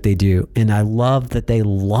to see what they do. And I love that they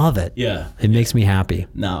love it. Yeah. It makes me happy.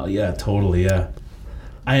 No, yeah, totally, yeah.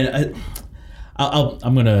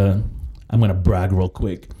 I'm gonna brag real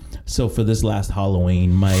quick. So for this last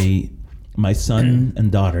Halloween, my son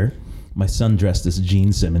and daughter, my son dressed as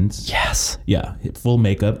Gene Simmons. Yes. Yeah, full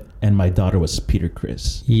makeup, and my daughter was Peter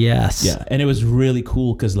Criss. Yes. Yeah, and it was really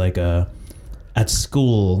cool because like at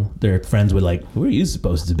school, their friends would like, "Who are you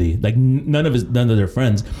supposed to be?" Like none of their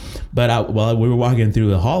friends. But while we were walking through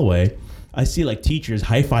the hallway, I see like teachers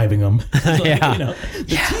high-fiving them. Like, yeah. You know,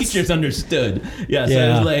 the teachers understood. Yeah. So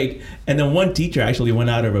it was like, and then one teacher actually went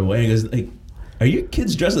out of her way and goes like, "Are your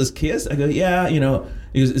kids dressed as Kiss?" I go, "Yeah." You know,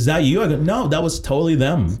 he goes, "Is that you?" I go, "No, that was totally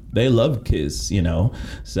them. They love Kiss." You know,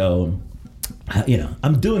 so you know,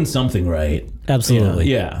 I'm doing something right. Absolutely.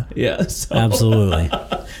 You know? Yeah. So, absolutely.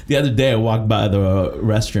 The other day, I walked by the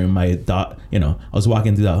restroom. My I was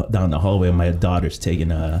walking down the hallway, and my daughter's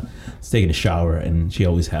taking a shower, and she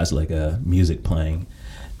always has like a music playing,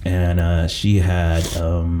 and she had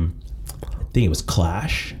I think it was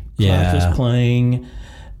Clash. Clash was playing.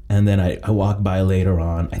 And then I walked by later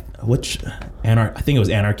on, I think it was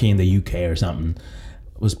Anarchy in the UK or something,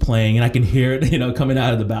 was playing, and I can hear it, you know, coming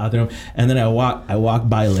out of the bathroom. And then I walked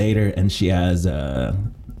by later, and she has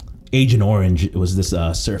Agent Orange. It was this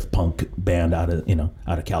surf punk band out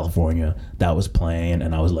of California that was playing,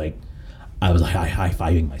 and I was like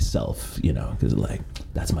high-fiving myself, you know, because like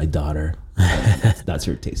that's my daughter. That's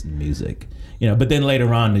her taste in music, you know. But then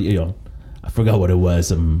later on, you know, I forgot what it was.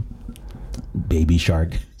 Some Baby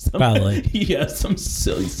Shark, Probably. yeah, some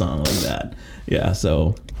silly song like that. Yeah,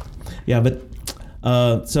 so yeah, but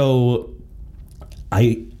so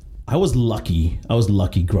I was lucky. I was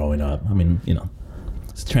lucky growing up. I mean, you know,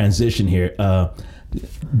 it's a transition here.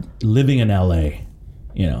 Living in LA,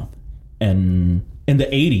 you know, and in the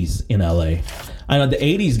 80s in LA. I know the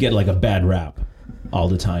 80s get like a bad rap all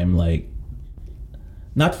the time, like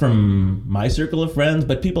not from my circle of friends,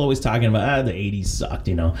 but people always talking about the 80s sucked,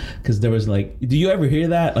 you know, because there was like, do you ever hear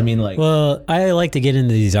that? I mean, like, Well, I like to get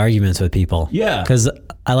into these arguments with people. Yeah. Because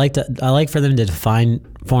I like for them to define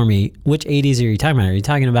for me which 80s are you talking about? Are you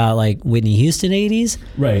talking about like Whitney Houston 80s?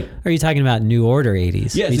 right. Or are you talking about New Order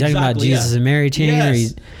 80s? Yes, Are you talking about exactly, Jesus yeah. and Mary Chain? Yes. Or are you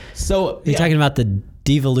So yeah. talking about the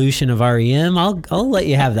devolution of REM? I'll let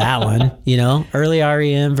you have that one. You know, early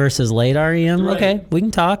REM versus late REM. Right. Okay, we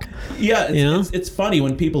can talk. Yeah, You know? it's funny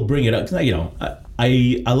when people bring it up. 'Cause, you know,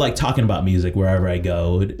 I like talking about music wherever I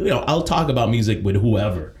go. You know, I'll talk about music with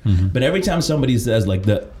whoever. But every time somebody says like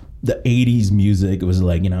the 80s music, it was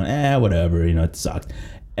like, you know, whatever, you know, it sucked.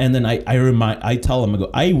 And then I tell them,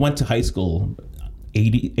 I went to high school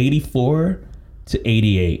 84 to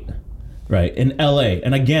 88, right, in LA.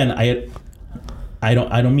 And again, I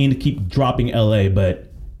don't mean to keep dropping LA,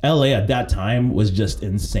 but LA at that time was just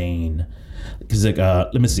insane. Because like,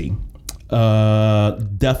 let me see,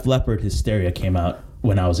 Def Leppard Hysteria came out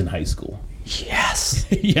when I was in high school. Yes.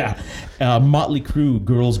 Yeah, Motley Crue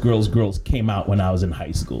Girls, Girls, Girls came out when I was in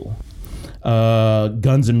high school.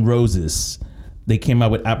 Guns N' Roses, they came out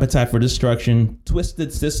with Appetite for Destruction.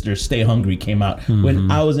 Twisted Sister, Stay Hungry came out when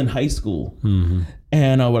I was in high school.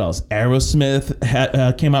 And what else?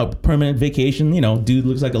 Aerosmith came out. Permanent Vacation. You know, Dude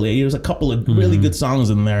Looks Like a Lady. There's a couple of really good songs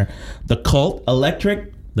in there. The Cult,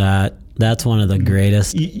 Electric. That's one of the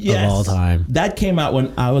greatest Yes. of all time. That came out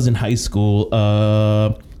when I was in high school.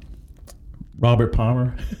 Robert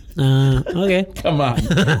Palmer. Okay. Come on.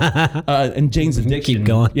 And Jane's Addiction. Keep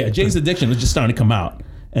going. Yeah, Jane's Addiction was just starting to come out.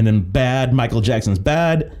 And then Bad, Michael Jackson's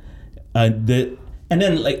Bad. And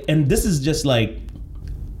this is just like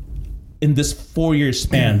in this 4-year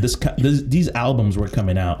span, these albums were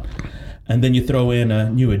coming out. And then you throw in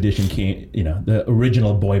a New Edition the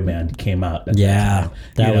original boy band came out. At Yeah,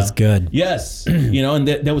 that was good. Yes. You know, and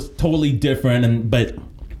that was totally different. But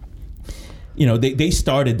you know, they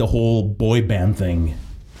started the whole boy band thing.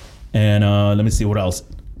 And let me see what else.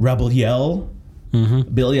 Rebel Yell.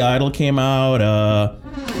 Billy Idol came out.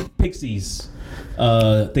 Pixies.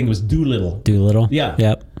 I think it was Doolittle. Yeah.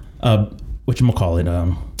 Yep.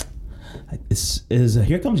 Whatchamacallit? Is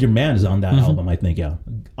Here Comes Your Man is on that album, I think. Yeah.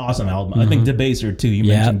 Awesome album. I think Debaser too. You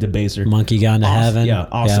mentioned Debaser. Monkey Gone to Heaven. Yeah,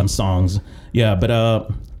 awesome songs. Yeah, but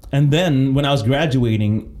and then when I was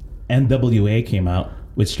graduating, NWA came out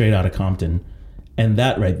with Straight Outta Compton. And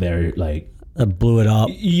that right there, like, Blew it up.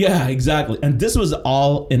 yeah, exactly. And this was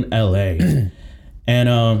all in LA. And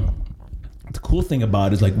the cool thing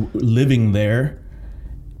about it is like living there,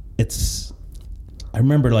 I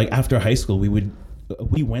remember like after high school we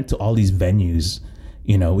went to all these venues,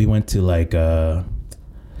 you know, we went to like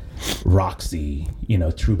Roxy, you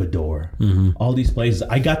know, Troubadour, all these places.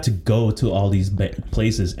 I got to go to all these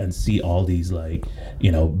places and see all these like,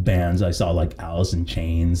 you know, bands. I saw like Alice in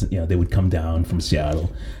Chains, you know, they would come down from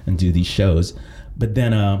Seattle and do these shows. But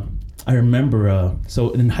then I remember,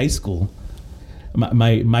 so in high school,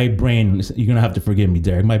 my brain, you're gonna have to forgive me,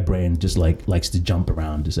 Derek, my brain just like likes to jump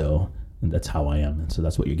around, so and that's how I am, and so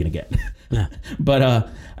that's what you're gonna get. Yeah. But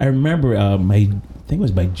I remember I think it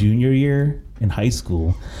was my junior year in high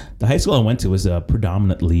school. The high school I went to was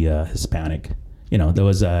predominantly Hispanic. You know, there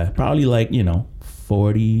was probably like, you know,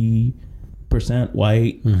 40%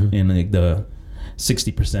 white, and like the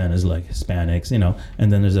 60% is like Hispanics, you know,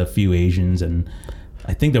 and then there's a few Asians, and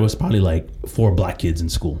I think there was probably like 4 black kids in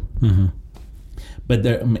school. But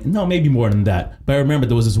maybe more than that. But I remember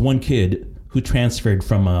there was this one kid who transferred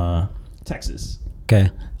from Texas.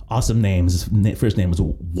 Okay. Awesome names. His first name was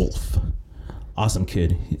Wolf. Awesome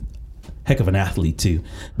kid. Heck of an athlete too.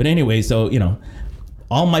 But anyway, so, you know,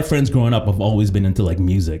 all my friends growing up have always been into like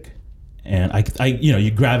music. And I you know,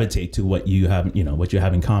 you gravitate to what you have, you know, what you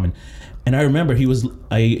have in common. And I remember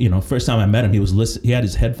first time I met him, he had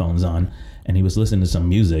his headphones on and he was listening to some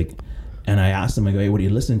music. And I asked him, I go, hey, what are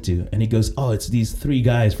you listening to? And he goes, oh, it's these 3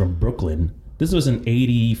 guys from Brooklyn. This was in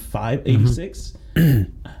 85, 86.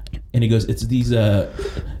 And he goes, it's these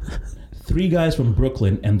 3 guys from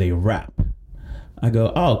Brooklyn and they rap. I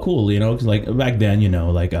go, oh, cool, you know, because like back then, you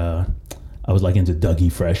know, like I was like into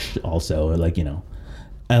Dougie Fresh also, like, you know,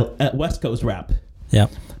 at West Coast rap.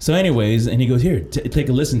 Yep. So anyways, and he goes, here, take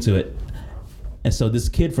a listen to it. And so this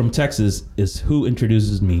kid from Texas is who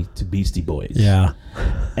introduces me to Beastie Boys. Yeah.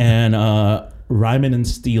 And Rhymin' and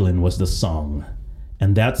Stealin' was the song.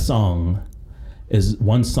 And that song is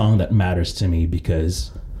one song that matters to me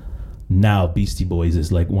because now Beastie Boys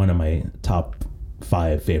is like one of my top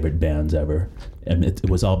 5 favorite bands ever. And it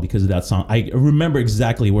was all because of that song. I remember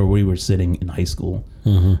exactly where we were sitting in high school.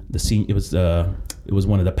 Mm-hmm. The scene, it was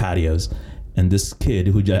one of the patios. And this kid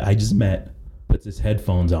who I just met puts his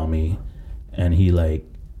headphones on me and he like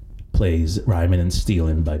plays Rhymin' and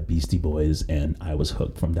Stealin' by Beastie Boys, and I was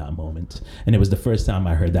hooked from that moment. And it was the first time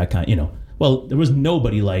I heard that kind, well, there was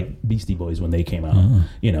nobody like Beastie Boys when they came out.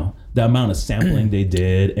 Mm-hmm. The amount of sampling they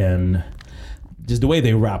did and just the way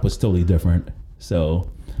they rap was totally different.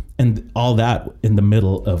 So, and all that in the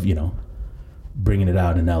middle of, bringing it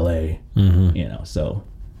out in LA, mm-hmm. So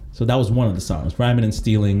that was one of the songs. Rhymin' and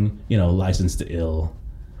Stealin', License to Ill.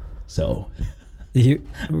 So...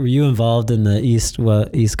 Were you involved in the East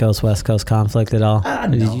Coast, West Coast conflict at all? No.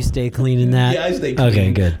 Did you stay clean in that? Yeah, I stayed clean.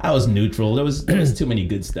 Okay, good. I was neutral. There was too many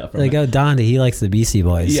good stuff. Like, Donda, he likes the Beastie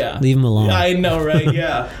Boys. Yeah. Leave him alone. I know, right?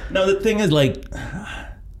 Yeah. No, the thing is, like,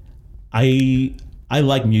 I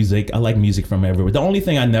like music. I like music from everywhere. The only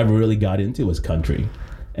thing I never really got into was country.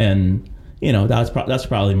 And, that's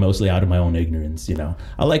probably mostly out of my own ignorance,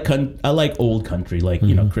 I like old country, like,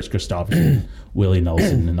 Chris Christopherson, Willie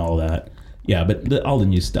Nelson and all that. Yeah, but all the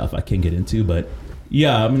new stuff I can't get into. But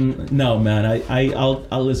yeah, no, man,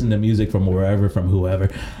 I'll listen to music from wherever, from whoever.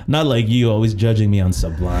 Not like you, always judging me on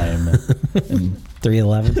Sublime and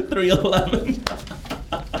 311. 311.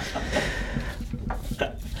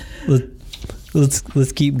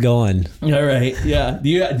 Let's keep going. All right, yeah. Do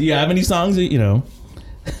you have any songs that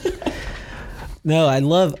No, I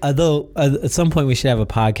love. Although at some point we should have a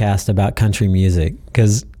podcast about country music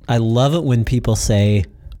because I love it when people say,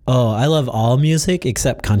 "Oh, I love all music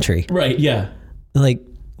except country." Right, yeah. Like,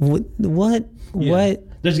 what? Yeah. What?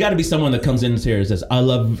 There's got to be someone that comes in here and says, I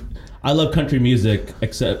love country music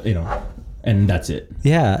except, and that's it.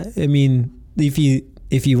 Yeah. I mean, if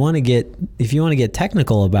you want to get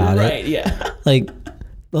technical about it. Right, yeah. Like,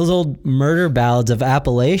 those old murder ballads of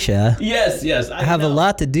Appalachia. Yes. I have know. a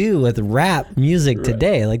lot to do with rap music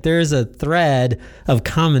today. Like, there's a thread of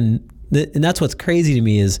common. And that's what's crazy to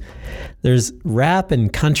me is there's rap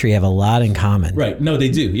and country have a lot in common. Right. No, they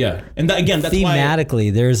do. Yeah. And that's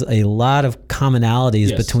thematically, there's a lot of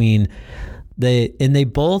commonalities between they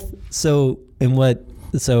both. So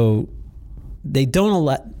they don't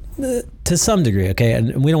allow to some degree. Okay.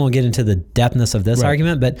 And we don't want to get into the depthness of this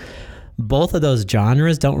argument, but both of those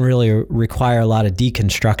genres don't really require a lot of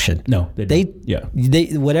deconstruction. No, they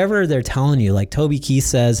whatever they're telling you, like Toby Keith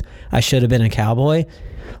says, I should have been a cowboy.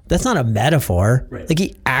 That's not a metaphor. Right. Like,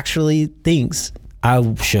 he actually thinks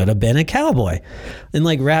I should have been a cowboy. And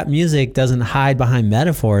like, rap music doesn't hide behind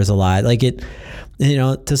metaphors a lot. Like, it,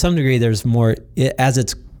 to some degree, there's more as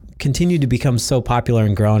it's continued to become so popular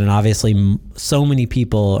and grown. And obviously so many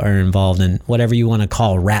people are involved in whatever you want to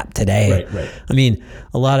call rap today. Right. I mean,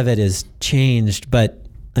 a lot of it has changed, but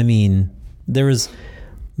I mean, the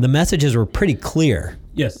messages were pretty clear.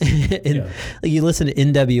 Yes. Like, you listen to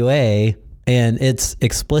NWA, and it's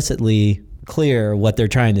explicitly clear what they're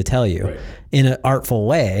trying to tell you in an artful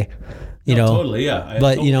way, Totally, yeah. I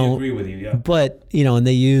totally agree with you, yeah. But, and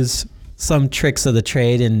they use some tricks of the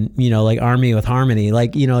trade and, like Army with Harmony.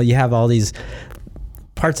 Like, you have all these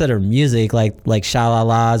parts that are music, like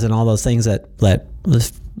sha-la-las and all those things that that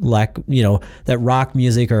rock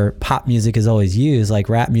music or pop music is always used. Like,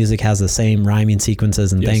 rap music has the same rhyming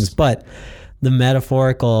sequences and things, but the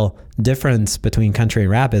metaphorical difference between country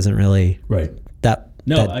and rap isn't really that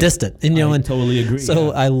distant. And, I totally agree.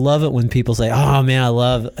 So I love it when people say, "Oh man,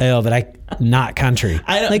 but not country."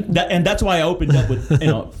 I like that, and that's why I opened up with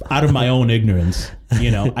out of my own ignorance,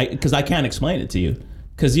 because I can't explain it to you.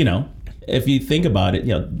 Because if you think about it,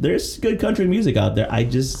 there's good country music out there.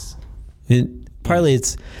 Partly and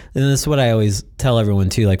this is what I always tell everyone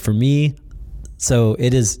too. Like, for me, so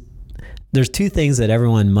it is. There's two things that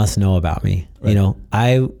everyone must know about me. Right.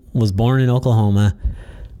 I was born in Oklahoma,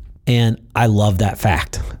 and I love that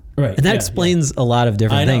fact. Right. And that explains a lot of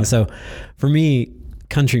different things. So for me,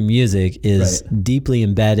 country music is deeply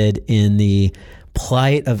embedded in the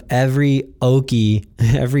plight of every Okie,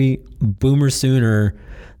 every boomer sooner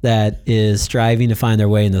that is striving to find their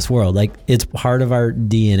way in this world. Like, it's part of our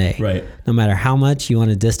DNA. Right. No matter how much you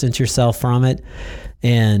want to distance yourself from it.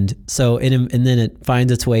 And so, and then it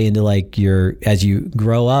finds its way into like as you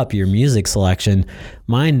grow up, your music selection.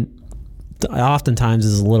 Mine oftentimes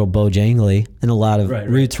is a little bojangly and a lot of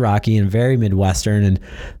roots rocky and very Midwestern, and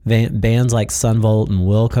bands like Sunvolt and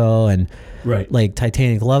Wilco and like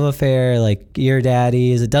Titanic Love Affair, like Ear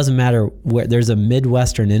Daddies. It doesn't matter where. There's a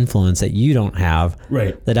Midwestern influence that you don't have,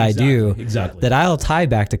 that I do, that I'll tie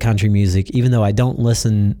back to country music, even though I don't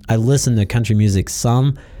listen. I listen to country music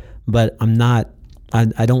some, but I'm not.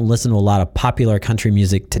 I don't listen to a lot of popular country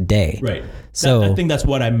music today. Right. So I think that's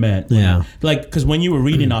what I meant. Yeah. Like, because when you were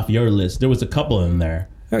reading off your list, there was a couple in there.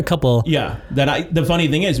 There are a couple. Yeah. The funny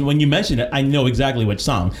thing is, when you mention it, I know exactly which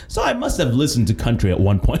song. So I must have listened to country at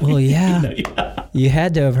one point. Well, yeah. You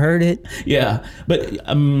had to have heard it. Yeah. But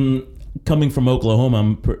coming from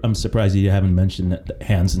Oklahoma, I'm surprised you haven't mentioned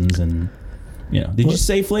Hanson's and. Did you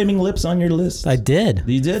say Flaming Lips on your list? I did.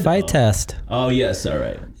 You did? Fight Test. Oh, yes. All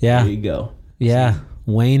right. Yeah. There you go. Yeah.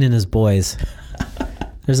 Wayne and his boys.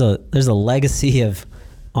 There's a legacy of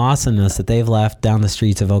awesomeness that they've left down the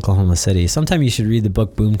streets of Oklahoma City. Sometime you should read the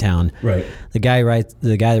book Boomtown. Right. The guy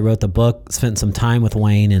that wrote the book spent some time with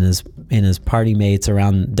Wayne and his party mates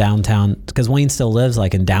around downtown, because Wayne still lives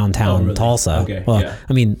like in downtown Tulsa. Okay. Well, yeah.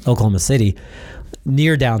 I mean Oklahoma City.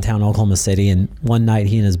 Near downtown Oklahoma City, and one night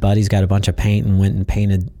he and his buddies got a bunch of paint and went and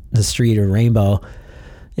painted the street a rainbow.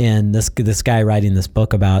 And this guy writing this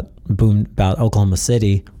book about Oklahoma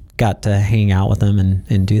City got to hang out with them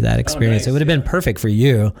and do that experience. Oh, nice. It would have been perfect for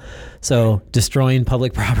you. So destroying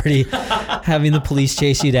public property, having the police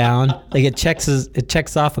chase you down, like it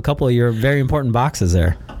checks off a couple of your very important boxes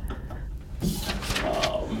there.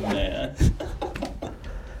 Oh man.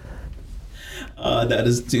 That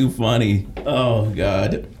is too funny. Oh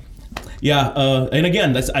God. Yeah. And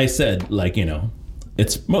again, I said, like,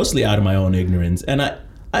 it's mostly out of my own ignorance. And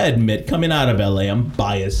I admit, coming out of LA, I'm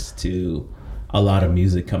biased to a lot of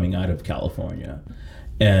music coming out of California,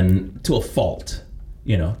 and to a fault,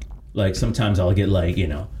 like sometimes I'll get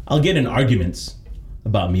in arguments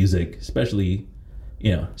about music, especially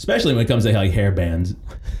when it comes to like hair bands,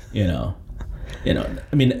 I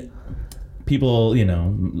mean, people,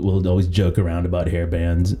 will always joke around about hair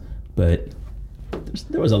bands, but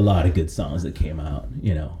there was a lot of good songs that came out,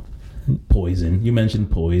 Poison. You mentioned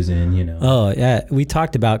Poison, Oh, yeah. We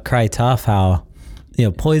talked about Cry Tough, how,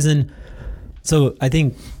 Poison. So I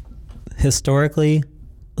think historically,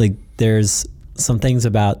 like, there's some things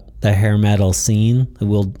about the hair metal scene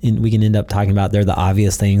we can end up talking about. They're the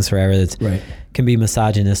obvious things forever. That's can be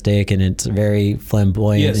misogynistic, and it's very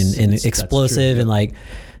flamboyant and explosive, and like,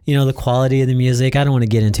 the quality of the music. I don't want to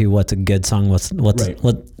get into what's a good song, what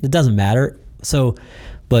it doesn't matter. So,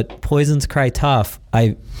 but Poison's Cry Tough,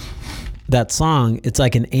 that song, it's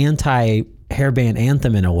like an anti-hairband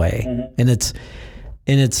anthem in a way. Mm-hmm.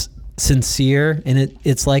 And it's sincere, and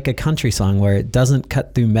it's like a country song where it doesn't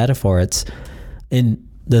cut through metaphor.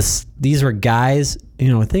 These were guys,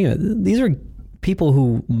 these are people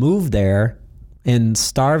who moved there and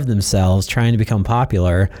starved themselves trying to become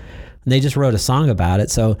popular, and they just wrote a song about it.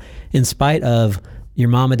 So in spite of Your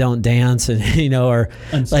Mama Don't Dance, and or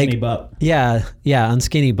Unskinny Bop. Yeah,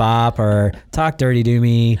 Unskinny Bop, or Talk Dirty to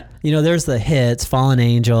Me. There's the hits, Fallen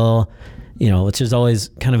Angel, which is always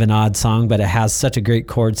kind of an odd song, but it has such a great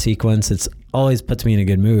chord sequence. It's always puts me in a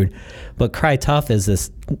good mood. But Cry Tough is this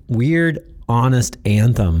weird, honest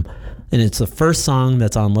anthem. And it's the first song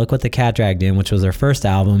that's on Look What the Cat Dragged In, which was their first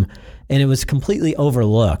album. And it was completely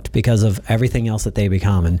overlooked because of everything else that they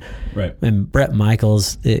become. And Bret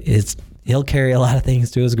Michaels, he'll carry a lot of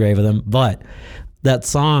things to his grave with him. But that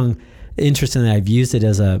song, interestingly, I've used it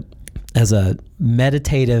as a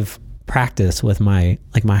meditative practice with my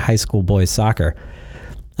high school boys soccer.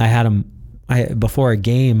 I had them before a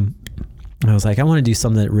game. I was like, I want to do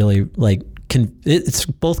something that really it's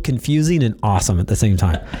both confusing and awesome at the same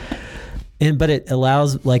time. But it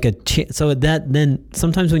allows so that then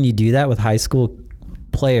sometimes when you do that with high school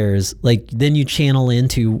players, like then you channel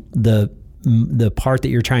into the part that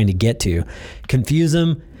you're trying to get to, confuse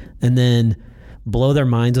them, and then blow their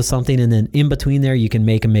minds with something, and then in between there you can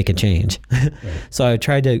make them make a change. Right. So I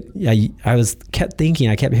tried to. I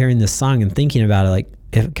kept hearing this song and thinking about it,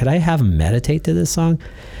 like, could I have them meditate to this song?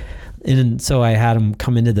 And so I had them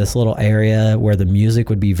come into this little area where the music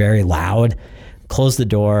would be very loud, close the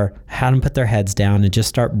door, had them put their heads down and just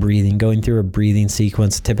start breathing, going through a breathing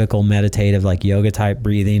sequence, typical meditative, like yoga type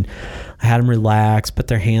breathing. I had them relax, put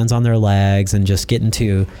their hands on their legs, and just get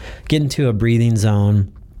into a breathing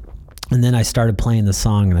zone. And then I started playing the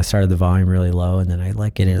song, and I started the volume really low, and then I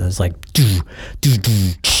it was like do do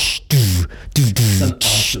do It's an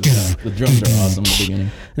awesome sound. The drums are awesome in the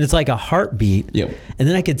beginning. And it's like a heartbeat. Yep. And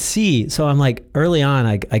then I could see, so I'm like, early on,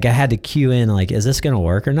 I had to cue in, like, is this going to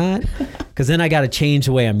work or not? Because then I got to change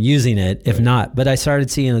the way I'm using it, if not. But I started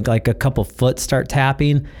seeing like a couple foot start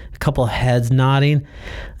tapping, a couple heads nodding.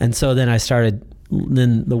 And so then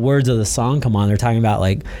then the words of the song come on. They're talking about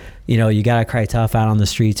like, you know, you got to cry tough out on the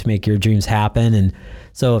streets to make your dreams happen. And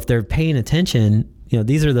so if they're paying attention, you know,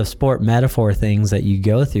 these are the sport metaphor things that you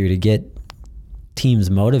go through to get teams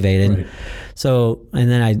motivated. Right. So, and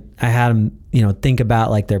then I had them, you know, think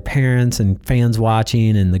about like their parents and fans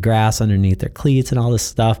watching and the grass underneath their cleats and all this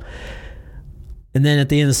stuff. And then at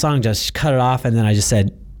the end of the song, just cut it off. And then I just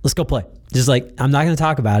said, let's go play. Just like, I'm not going to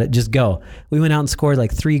talk about it. Just go. We went out and scored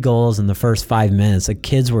like 3 goals in the first 5 minutes. The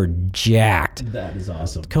kids were jacked. That is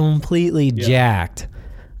awesome. Completely jacked.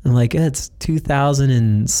 I'm like, it's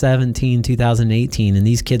 2017, 2018, and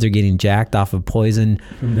these kids are getting jacked off of Poison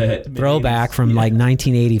From that throwback from like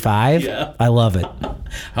 1985. Yeah. I love it.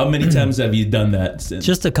 How many times have you done that since?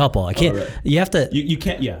 Just a couple. I can't. All right. You have to. You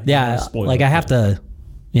can't. Yeah. Yeah. Spoil Like it. I have to.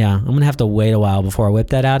 Yeah, I'm gonna have to wait a while before I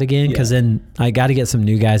whip that out again, because then I got to get some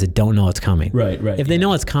new guys that don't know it's coming. Right. If they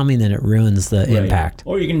know it's coming, then it ruins the impact.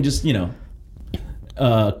 Or you can just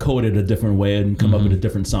code it a different way and come up with a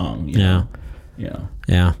different song. You know?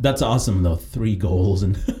 Yeah. That's awesome though. 3 goals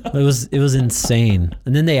and It was insane.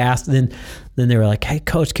 And then they asked, then they were like, "Hey,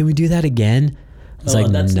 coach, can we do that again?" I was like,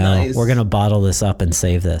 that's "No, nice. we're gonna bottle this up and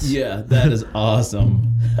save this." yeah, that is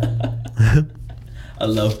awesome. I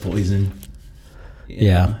love Poison.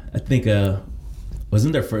 Yeah. I think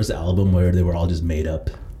wasn't their first album where they were all just made up.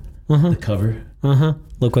 The cover.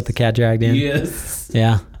 Look what the cat dragged in. Yes.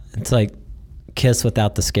 Yeah. It's like Kiss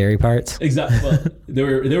without the scary parts. Exactly. Well,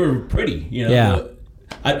 they were pretty. You know. Yeah.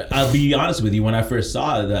 I'll be honest with you. When I first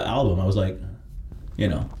saw the album, I was like,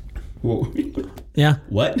 Yeah.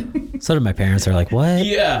 what? So did my parents. They're like, "What?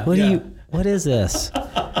 Yeah, What yeah. What is this?"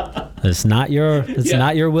 It's not your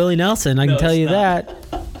Willie Nelson. I can tell it's you not. that.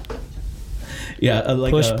 Yeah.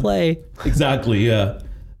 Like Push play. Exactly. Yeah.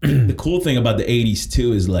 The cool thing about the 80s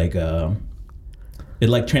too is like it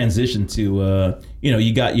like transitioned to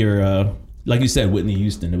you got your like you said, Whitney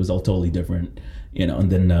Houston. It was all totally different,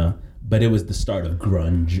 and then but it was the start of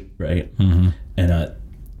grunge, right? Mm-hmm. And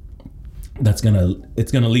it's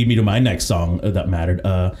gonna lead me to my next song that mattered.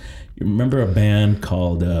 You remember a band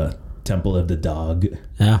called Temple of the Dog?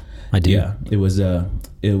 Yeah, I do. Yeah, it was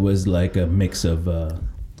like a mix of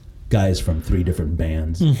guys from 3 different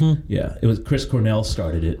bands. Mm-hmm. Yeah, it was Chris Cornell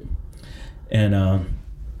started it, and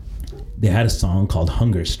they had a song called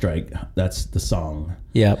Hunger Strike. That's the song.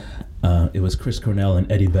 Yep. It was Chris Cornell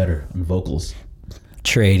and Eddie Vedder on vocals.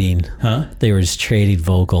 Trading. Huh? They were just trading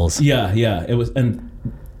vocals. Yeah, it was. And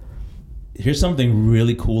here's something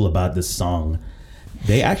really cool about this song.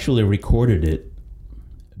 They actually recorded it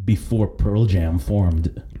before Pearl Jam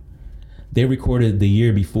formed. They recorded the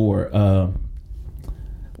year before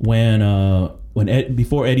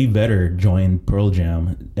before Eddie Vedder joined Pearl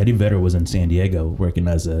Jam. Eddie Vedder was in San Diego working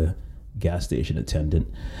as a gas station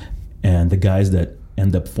attendant, and the guys that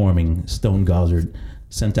end up forming Stone Gossard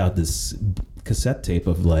sent out this cassette tape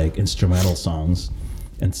of like instrumental songs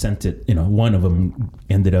and sent it. One of them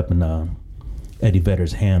ended up in Eddie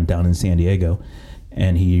Vedder's hand down in San Diego,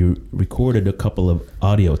 and he recorded a couple of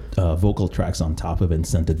audio vocal tracks on top of it and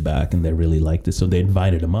sent it back, and they really liked it, so they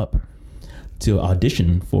invited him up to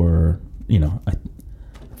audition for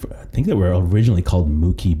I think they were originally called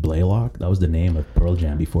Mookie Blaylock. That was the name of Pearl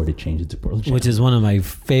Jam before they changed it to Pearl Jam. Which is one of my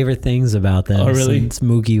favorite things about them. Oh, really? Since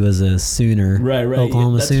Mookie was a Sooner, right.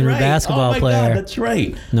 Oklahoma That's Sooner right. basketball player. God, that's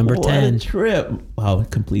right. Number What 10. a trip. Wow,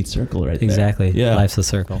 complete circle right Exactly. there. Yeah. Life's a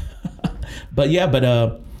circle. But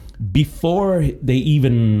before he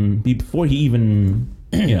even,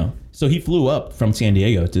 so he flew up from San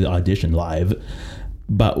Diego to audition live,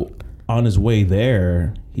 but on his way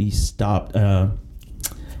there, he stopped.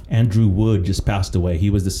 Andrew Wood just passed away. He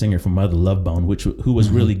was the singer from Mother Love Bone, who was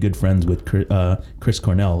really good friends with Chris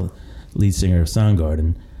Cornell, lead singer of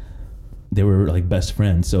Soundgarden. They were like best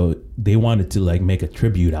friends, so they wanted to like make a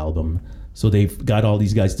tribute album. So they got all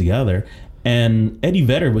these guys together, and Eddie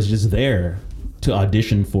Vedder was just there to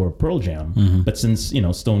audition for Pearl Jam. Mm-hmm. But since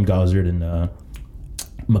Stone Gossard and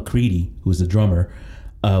McCready, who was the drummer,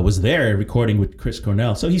 was there recording with Chris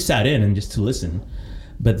Cornell, so he sat in and just to listen.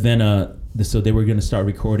 But then so they were going to start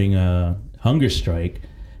recording Hunger Strike,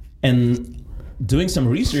 and doing some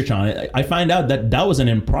research on it, I find out that was an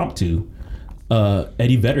impromptu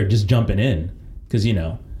Eddie Vedder just jumping in, because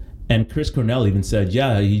and Chris Cornell even said,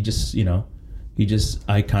 yeah, I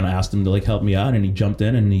kind of asked him to like help me out, and he jumped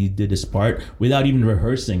in and he did his part without even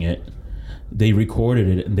rehearsing it. they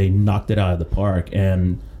recorded it and they knocked it out of the park.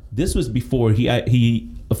 And this was before he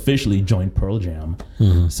officially joined Pearl Jam.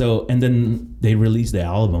 So, and then they released the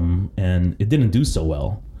album and it didn't do so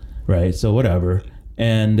well, right? So whatever.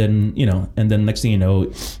 And then, and then next thing you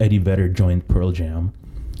know, Eddie Vedder joined Pearl Jam,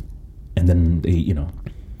 and then they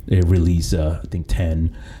release I think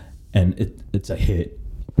 10, and it's a hit.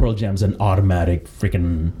 Pearl Jam's an automatic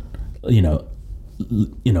freaking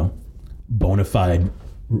bona fide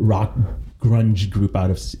rock grunge group out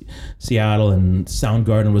of Seattle, and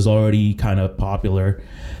Soundgarden was already kind of popular.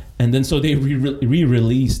 And then so they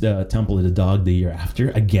re-released Temple of the Dog the year after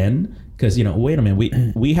again, because wait a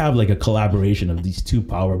minute, we have like a collaboration of these two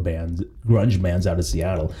power bands, grunge bands out of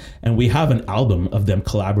Seattle, and we have an album of them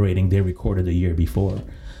collaborating they recorded the year before,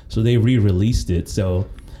 so they re-released it. So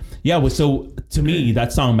yeah, so to me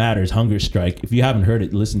that song matters, Hunger Strike. If you haven't heard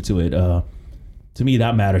it, listen to it. To me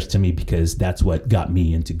that matters to me because that's what got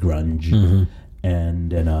me into grunge,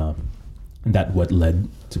 and that what led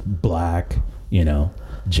to Black,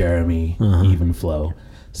 Jeremy, Even Flow.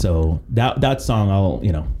 So that song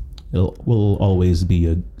will always be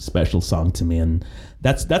a special song to me, and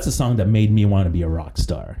that's a song that made me want to be a rock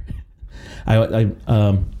star. I've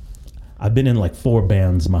been in like 4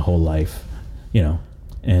 bands my whole life,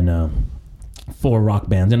 and 4 rock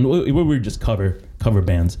bands, and we were just cover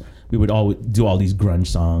bands. We would always do all these grunge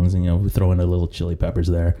songs, and we throw in a little Chili Peppers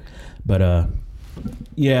there, but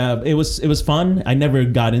yeah, it was fun. I never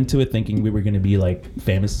got into it thinking we were going to be like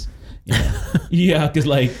famous. Yeah, because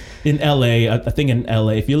like in LA, I think in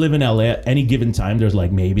LA, if you live in LA at any given time, there's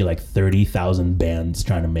like maybe like 30,000 bands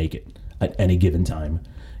trying to make it at any given time.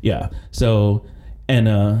 Yeah. So, and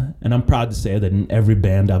I'm proud to say that in every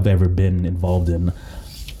band I've ever been involved in,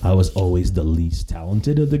 I was always the least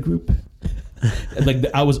talented of the group. Like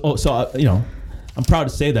I was, I'm proud to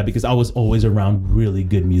say that because I was always around really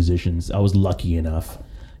good musicians. I was lucky enough.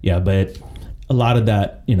 Yeah, but a lot of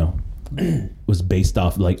that, was based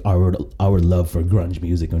off like our love for grunge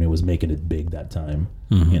music when it was making it big that time.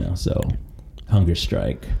 So Hunger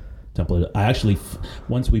Strike, Temple of I actually,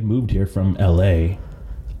 once we moved here from LA,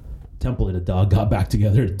 Temple of the Dog got back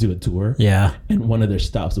together to do a tour. Yeah. And one of their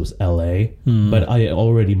stops was LA, but I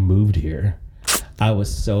already moved here. I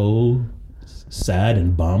was so sad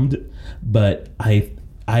and bummed, but I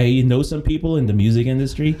know some people in the music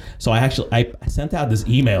industry, so I sent out this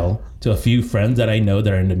email to a few friends that I know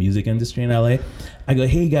that are in the music industry in LA. I go,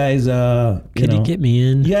 hey guys, can you get me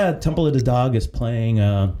in? Yeah, Temple of the Dog is playing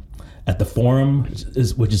at the Forum,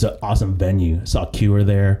 which is an awesome venue. I saw Cure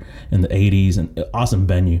there in the 80s, and awesome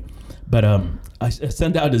venue. But I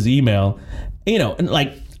sent out this email, and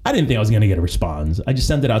like I didn't think I was going to get a response. I just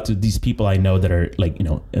sent it out to these people I know that are like,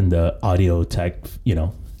 in the audio tech,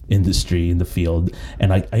 industry, in the field.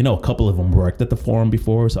 And I know a couple of them worked at the Forum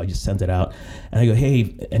before, so I just sent it out. And I go,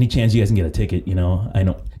 hey, any chance you guys can get a ticket? I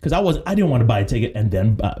know, because I didn't want to buy a ticket and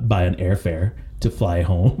then buy an airfare to fly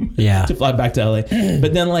home. Yeah. To fly back to LA.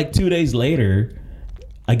 But then like 2 days later,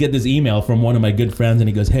 I get this email from one of my good friends, and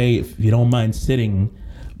he goes, hey, if you don't mind sitting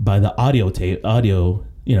by the audio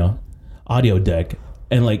deck.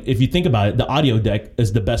 And like, if you think about it, the audio deck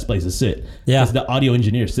is the best place to sit. Yeah. Because the audio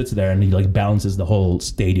engineer sits there and he like balances the whole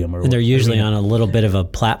stadium. And they're usually on a little bit of a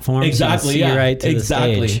platform. Exactly. So you see right to the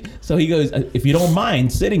stage. So he goes, if you don't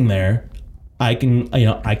mind sitting there, I can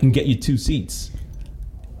get you 2 seats.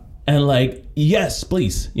 And like, yes,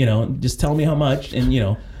 please, just tell me how much,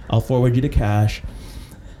 and I'll forward you the cash.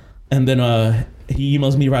 And then he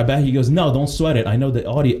emails me right back. He goes, no, don't sweat it. I know the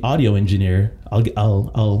audio engineer.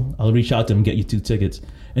 I'll reach out to him and get you 2 tickets.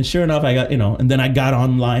 And sure enough, I got, and then I got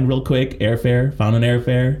online real quick, found an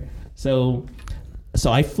airfare. So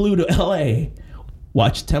I flew to LA,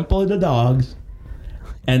 watched Temple of the Dogs,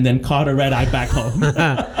 and then caught a red eye back home.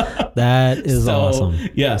 That is awesome.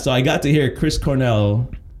 Yeah. So I got to hear Chris Cornell,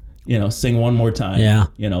 sing One More Time,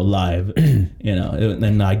 live, and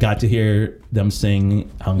then I got to hear them sing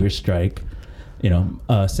Hunger Strike,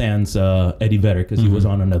 sans Eddie Vedder, because he was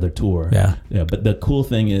on another tour. Yeah. But the cool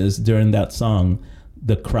thing is, during that song,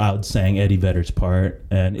 the crowd sang Eddie Vedder's part,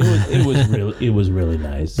 and it was really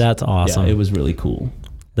nice. That's awesome. Yeah, it was really cool.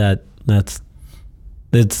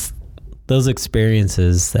 It's those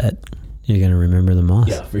experiences that you're gonna remember the most.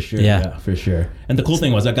 Yeah, for sure. Yeah, for sure. And the cool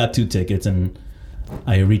thing was, I got 2 tickets, and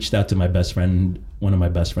I reached out to my best friend, one of my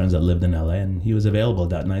best friends that lived in LA, and he was available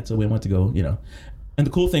that night, so we went to go, And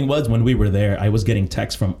the cool thing was, when we were there, I was getting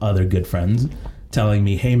texts from other good friends telling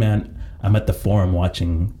me, hey man, I'm at the Forum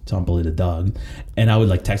watching Temple of the Dog. And I would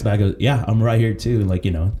like text back, go, yeah, I'm right here too. Like,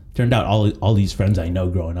 turned out all these friends I know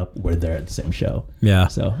growing up were there at the same show. Yeah.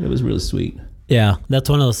 So it was really sweet. Yeah. That's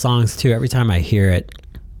one of those songs too. Every time I hear it,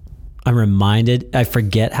 I'm reminded, I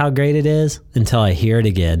forget how great it is until I hear it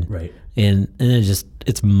again. Right. And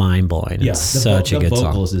it's mind blowing. Yeah, It's such a good the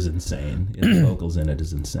song. vocals is insane. Yeah, the vocals in it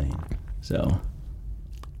is insane. So,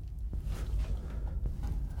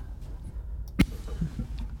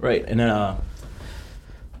 right, and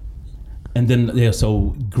then yeah,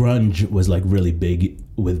 so grunge was like really big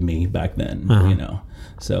with me back then, you know.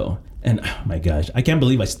 So, and oh my gosh, I can't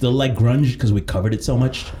believe I still like grunge because we covered it so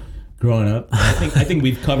much growing up. I think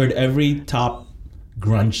we've covered every top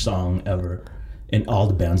grunge song ever in all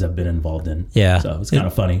the bands I've been involved in. Yeah. So it's kind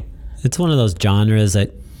of funny. It's one of those genres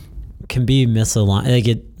that can be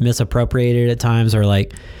misappropriated at times, or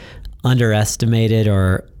like underestimated,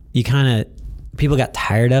 or people got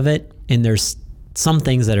tired of it, and there's some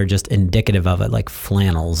things that are just indicative of it, like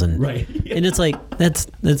flannels and Right. and it's like that's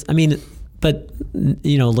I mean, but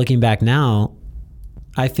you know, looking back now,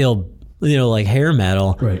 I feel, you know, like hair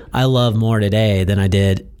metal, Right. I love more today than I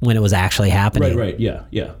did when it was actually happening. Right, yeah.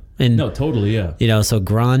 And no, totally, yeah. you know, so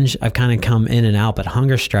grunge, I've kind of come in and out, but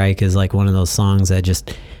Hunger Strike is like one of those songs that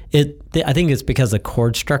I think it's because the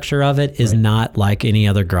chord structure of it is not like any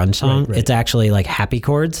other grunge song. Right. It's actually like happy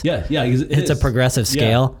chords. Yeah, It's a progressive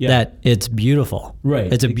scale that it's beautiful.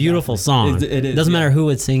 Right, It's a beautiful song. It is, Doesn't matter who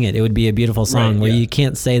would sing it. It would be a beautiful song, Right, where yeah. you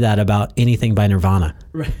can't say that about anything by Nirvana.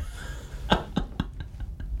 Right.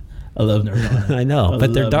 I love Nirvana. I know,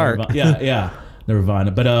 but they're love dark. Nirvana. Yeah,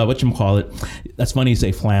 Nirvana. But whatchamacallit, that's funny you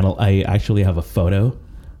say flannel. I actually have a photo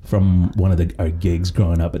from one of our gigs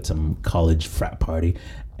growing up at some college frat party,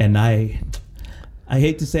 and I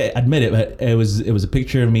hate to admit it, but it was a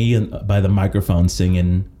picture of me by the microphone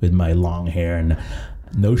singing with my long hair and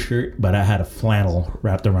no shirt, but I had a flannel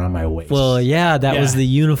wrapped around my waist. Well, yeah, that was the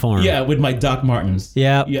uniform. Yeah, with my Doc Martens.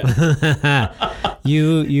 Yeah. Yeah.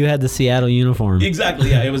 You had the Seattle uniform. Exactly.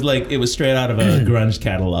 Yeah, it was straight out of a grunge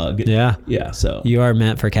catalog. Yeah. Yeah. So. You are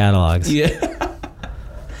meant for catalogs. Yeah.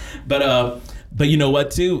 But you know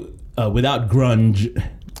what too? Without grunge,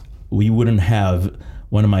 we wouldn't have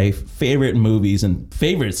one of my favorite movies and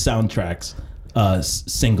favorite soundtracks.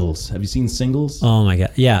 Singles. Have you seen Singles? Oh my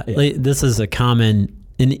God. Yeah. Like, this is a common,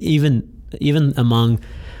 and even among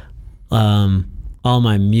all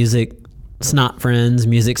my music snob friends,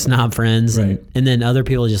 Right. and then other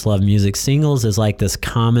people just love music. Singles is like this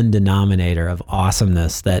common denominator of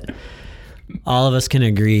awesomeness that all of us can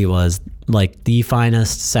agree was like the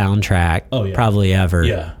finest soundtrack probably ever.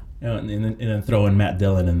 Yeah. And then throwing Matt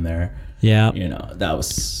Dillon in there. Yeah. You know,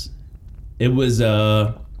 it was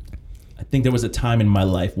I think there was a time in my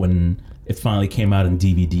life when it finally came out in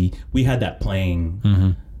DVD. We had that playing.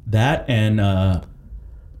 Mm-hmm. That and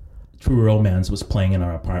True Romance was playing in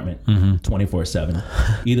our apartment 24/7.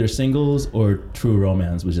 Either Singles or True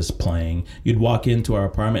Romance was just playing. You'd walk into our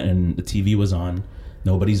apartment and the TV was on.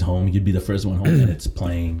 Nobody's home. You'd be the first one home and it's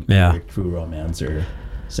playing either True Romance or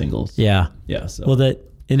Singles. Yeah. Yeah. So. Well,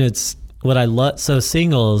 it's what I love. So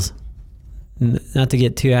Singles, not to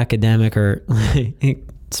get too academic or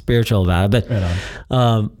spiritual about it,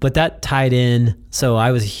 but that tied in. So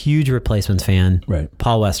I was a huge Replacements fan, Right.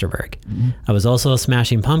 Paul Westerberg. I was also a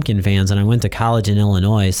Smashing Pumpkin fans, and I went to college in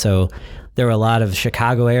Illinois, so there were a lot of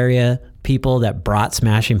Chicago area people that brought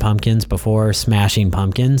Smashing Pumpkins before Smashing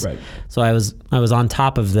Pumpkins. Right. So I was on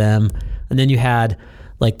top of them, and then you had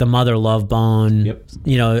like the Mother Love Bone,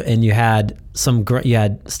 you know, and you had you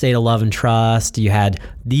had State of Love and Trust. You had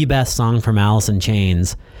the best song from Alice in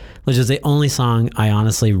Chains, which is the only song I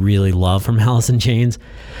honestly really love from Alice in Chains.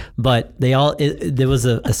 But there was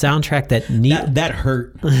a soundtrack that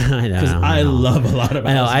hurt. I know. Because I love a lot of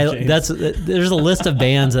Alice in Chains. There's a list of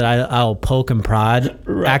bands that I'll poke and prod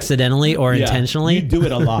accidentally or intentionally. You do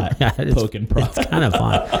it a lot. Poke and prod. It's kind of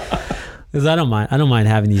fun. Because I don't mind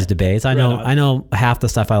having these debates. I know half the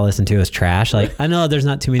stuff I listen to is trash. Like I know there's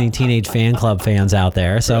not too many Teenage Fan Club fans out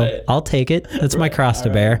there, so I'll take it. That's my cross to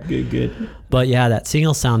bear. Good. But yeah, that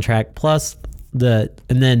single soundtrack plus and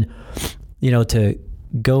then, you know, to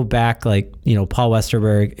go back, like, you know, Paul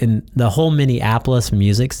Westerberg and the whole Minneapolis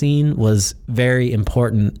music scene was very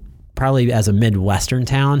important, probably as a Midwestern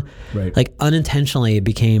town. Right. Like unintentionally, it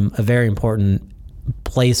became a very important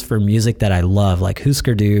place for music that I love, like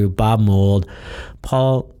Husker Du, Bob Mould,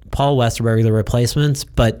 Paul Westerberg, The Replacements,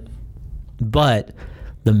 but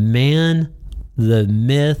the man, the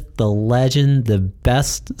myth, the legend, the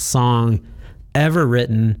best song ever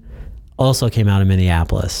written also came out of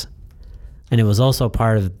Minneapolis. And it was also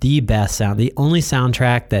part of the only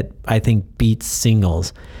soundtrack that I think beats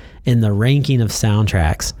Singles in the ranking of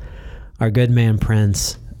soundtracks are Good Man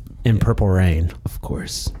Prince and Purple Rain. Of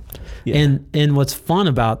course. Yeah. And what's fun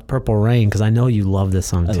about Purple Rain, because I know you love this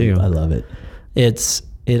song too. I love it. It's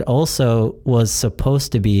it also was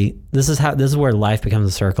supposed to be, this is where life becomes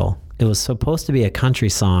a circle. It was supposed to be a country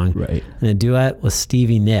song, Right. and a duet with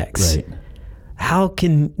Stevie Nicks. Right. How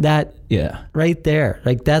can that, Yeah. right there,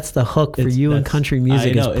 like that's the hook for you in that's- country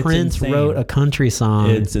music. I know, Is it's Prince insane. wrote a country song,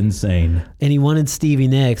 It's insane. and he wanted Stevie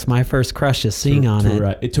Nicks, my first crush, to sing on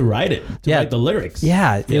it. To write it. To Yeah. write the lyrics.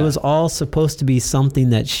 Yeah, it was all supposed to be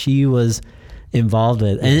something that she was involved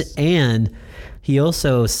with. Yes. And he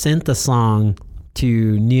also sent the song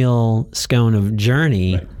to Neil Scone of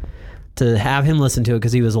Journey Right. to have him listen to it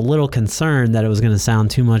because he was a little concerned that it was going to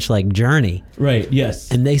sound too much like Journey. Right.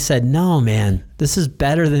 Yes. And they said, no, man, this is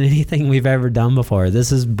better than anything we've ever done before.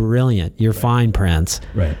 This is brilliant. You're fine, Prince.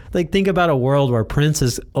 Right. Like, think about a world where Prince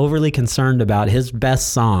is overly concerned about his best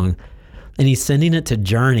song and he's sending it to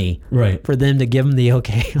Journey Right. for them to give him the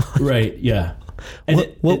okay. Right. Yeah. And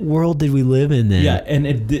What world did we live in then? Yeah, and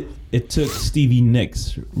it took Stevie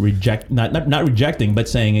Nicks not rejecting, but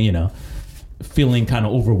saying, you know, feeling kind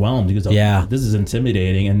of overwhelmed because of, Yeah. this is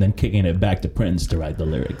intimidating, and then kicking it back to Prince to write the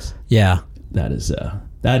lyrics. Yeah. That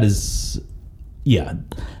is yeah,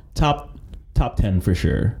 top 10 for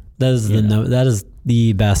sure. That is Yeah. that is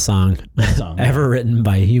the best song, Song, ever written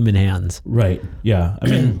by human hands. Right. Yeah. I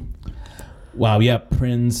mean, wow. Yeah.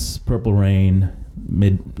 Prince, Purple Rain,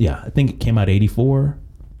 I think it came out 84.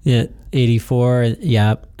 Yeah, 84.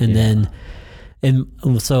 Yeah, and then, and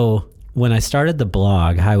so when I started the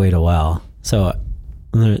blog Highway to Well, so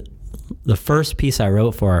the first piece I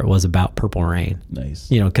wrote for it was about Purple Rain. Nice.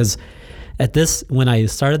 You know, because when I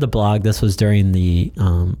started the blog, this was during the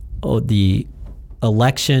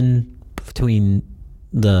election between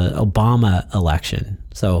the Obama election.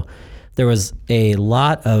 So there was a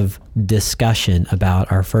lot of discussion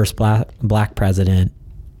about our first black president,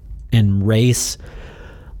 and race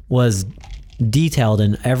was detailed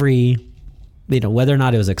in every, whether or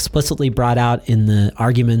not it was explicitly brought out in the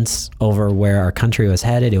arguments over where our country was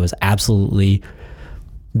headed, it was absolutely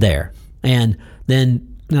there. And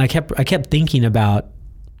then I kept thinking about,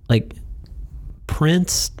 like,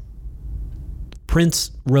 Prince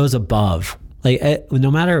rose above, like,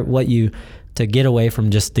 no matter what to get away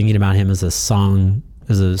from just thinking about him as a songwriter,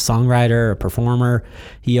 a performer,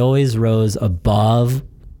 he always rose above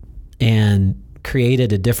and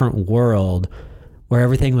created a different world where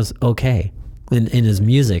everything was okay in his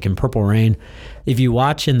music. And Purple Rain, if you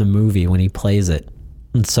watch in the movie when he plays it,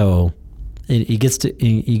 and so you get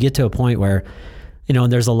to a point where,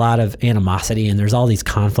 there's a lot of animosity and there's all these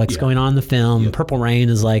conflicts going on in the film. Yep. Purple Rain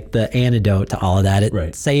is like the antidote to all of that.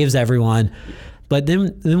 It saves everyone. But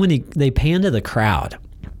then when they pan to the crowd,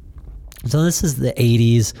 so this is the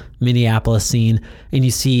 80s Minneapolis scene, and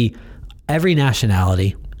you see every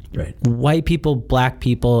nationality, right? White people, black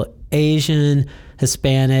people, Asian,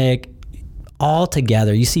 Hispanic, all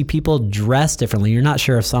together. You see people dressed differently. You're not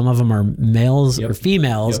sure if some of them are males or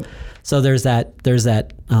females. Yep. So there's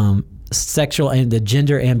that sexual and the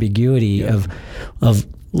gender ambiguity of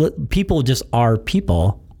people just are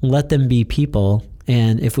people. Let them be people.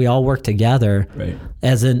 And if we all work together,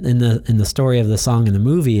 as in the story of the song in the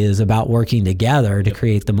movie is about working together to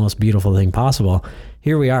create the most beautiful thing possible.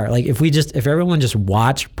 Here we are. Like, if everyone just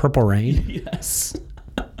watched Purple Rain, yes,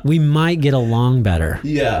 we might get along better.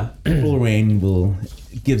 Yeah, Purple Rain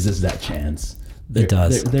gives us that chance. It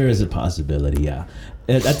does. There is a possibility. Yeah,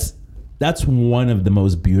 that's one of the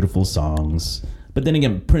most beautiful songs. But then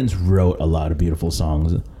again, Prince wrote a lot of beautiful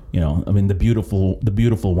songs. I mean, the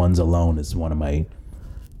beautiful ones alone is one of my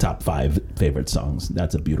top 5 favorite songs.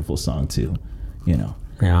 That's a beautiful song too. Yeah.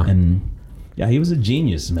 And yeah, he was a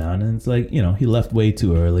genius, man. And it's like, he left way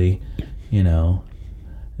too early. And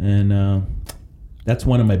that's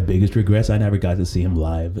one of my biggest regrets. I never got to see him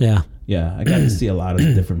live. Yeah. Yeah, I got to see a lot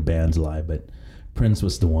of different bands live, but Prince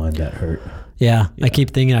was the one that hurt. Yeah. I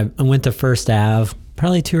keep thinking I went to First Ave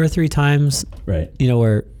probably 2 or 3 times. Right.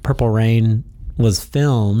 Where Purple Rain was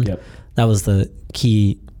filmed. Yep. That was the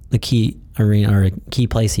key arena or key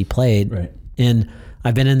place he played. Right. And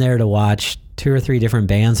I've been in there to watch 2 or 3 different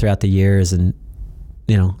bands throughout the years, and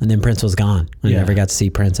and then Prince was gone. I never got to see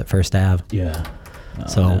Prince at First Ave. Yeah.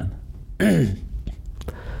 So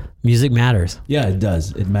music matters. Yeah, it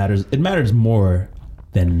does. It matters. It matters more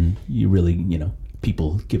than you really,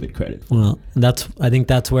 people give it credit for. Well, I think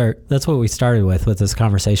that's what we started with this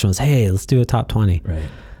conversation was, hey, let's do a top 20. Right.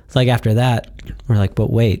 It's like after that, we're like,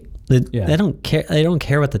 but wait, they don't care. They don't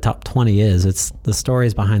care what the top 20 is. It's the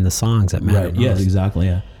stories behind the songs that matter. Right. Yes, exactly.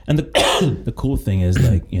 Yeah. And the cool thing is,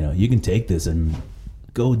 like, you can take this and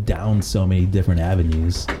go down so many different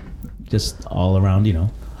avenues, just all around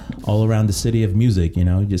the city of music.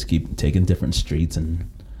 You just keep taking different streets,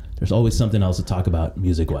 and there's always something else to talk about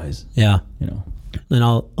music wise. Yeah. And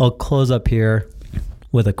I'll close up here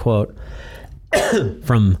with a quote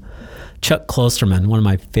from Chuck Klosterman, one of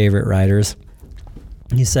my favorite writers.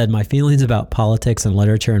 He said, "My feelings about politics and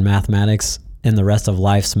literature and mathematics and the rest of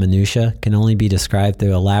life's minutia can only be described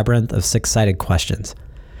through a labyrinth of six-sided questions.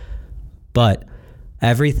 But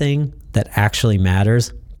everything that actually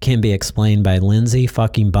matters can be explained by Lindsey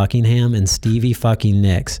fucking Buckingham and Stevie fucking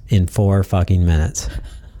Nicks in 4 fucking minutes."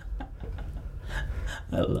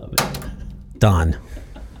 I love it. Done.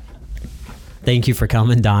 Thank you for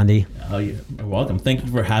coming, Dondi. Oh, you're welcome. Thank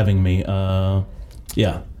you for having me.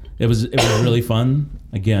 Yeah, it was really fun.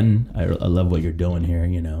 Again, I love what you're doing here,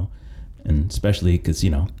 you know, and especially because, you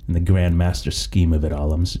know, in the grand master scheme of it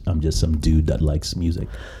all, I'm just some dude that likes music.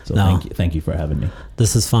 So thank you for having me.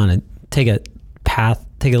 This is fun. And take a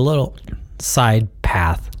little side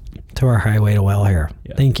path to our highway to well here.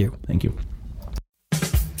 Yeah. Thank you. Thank you.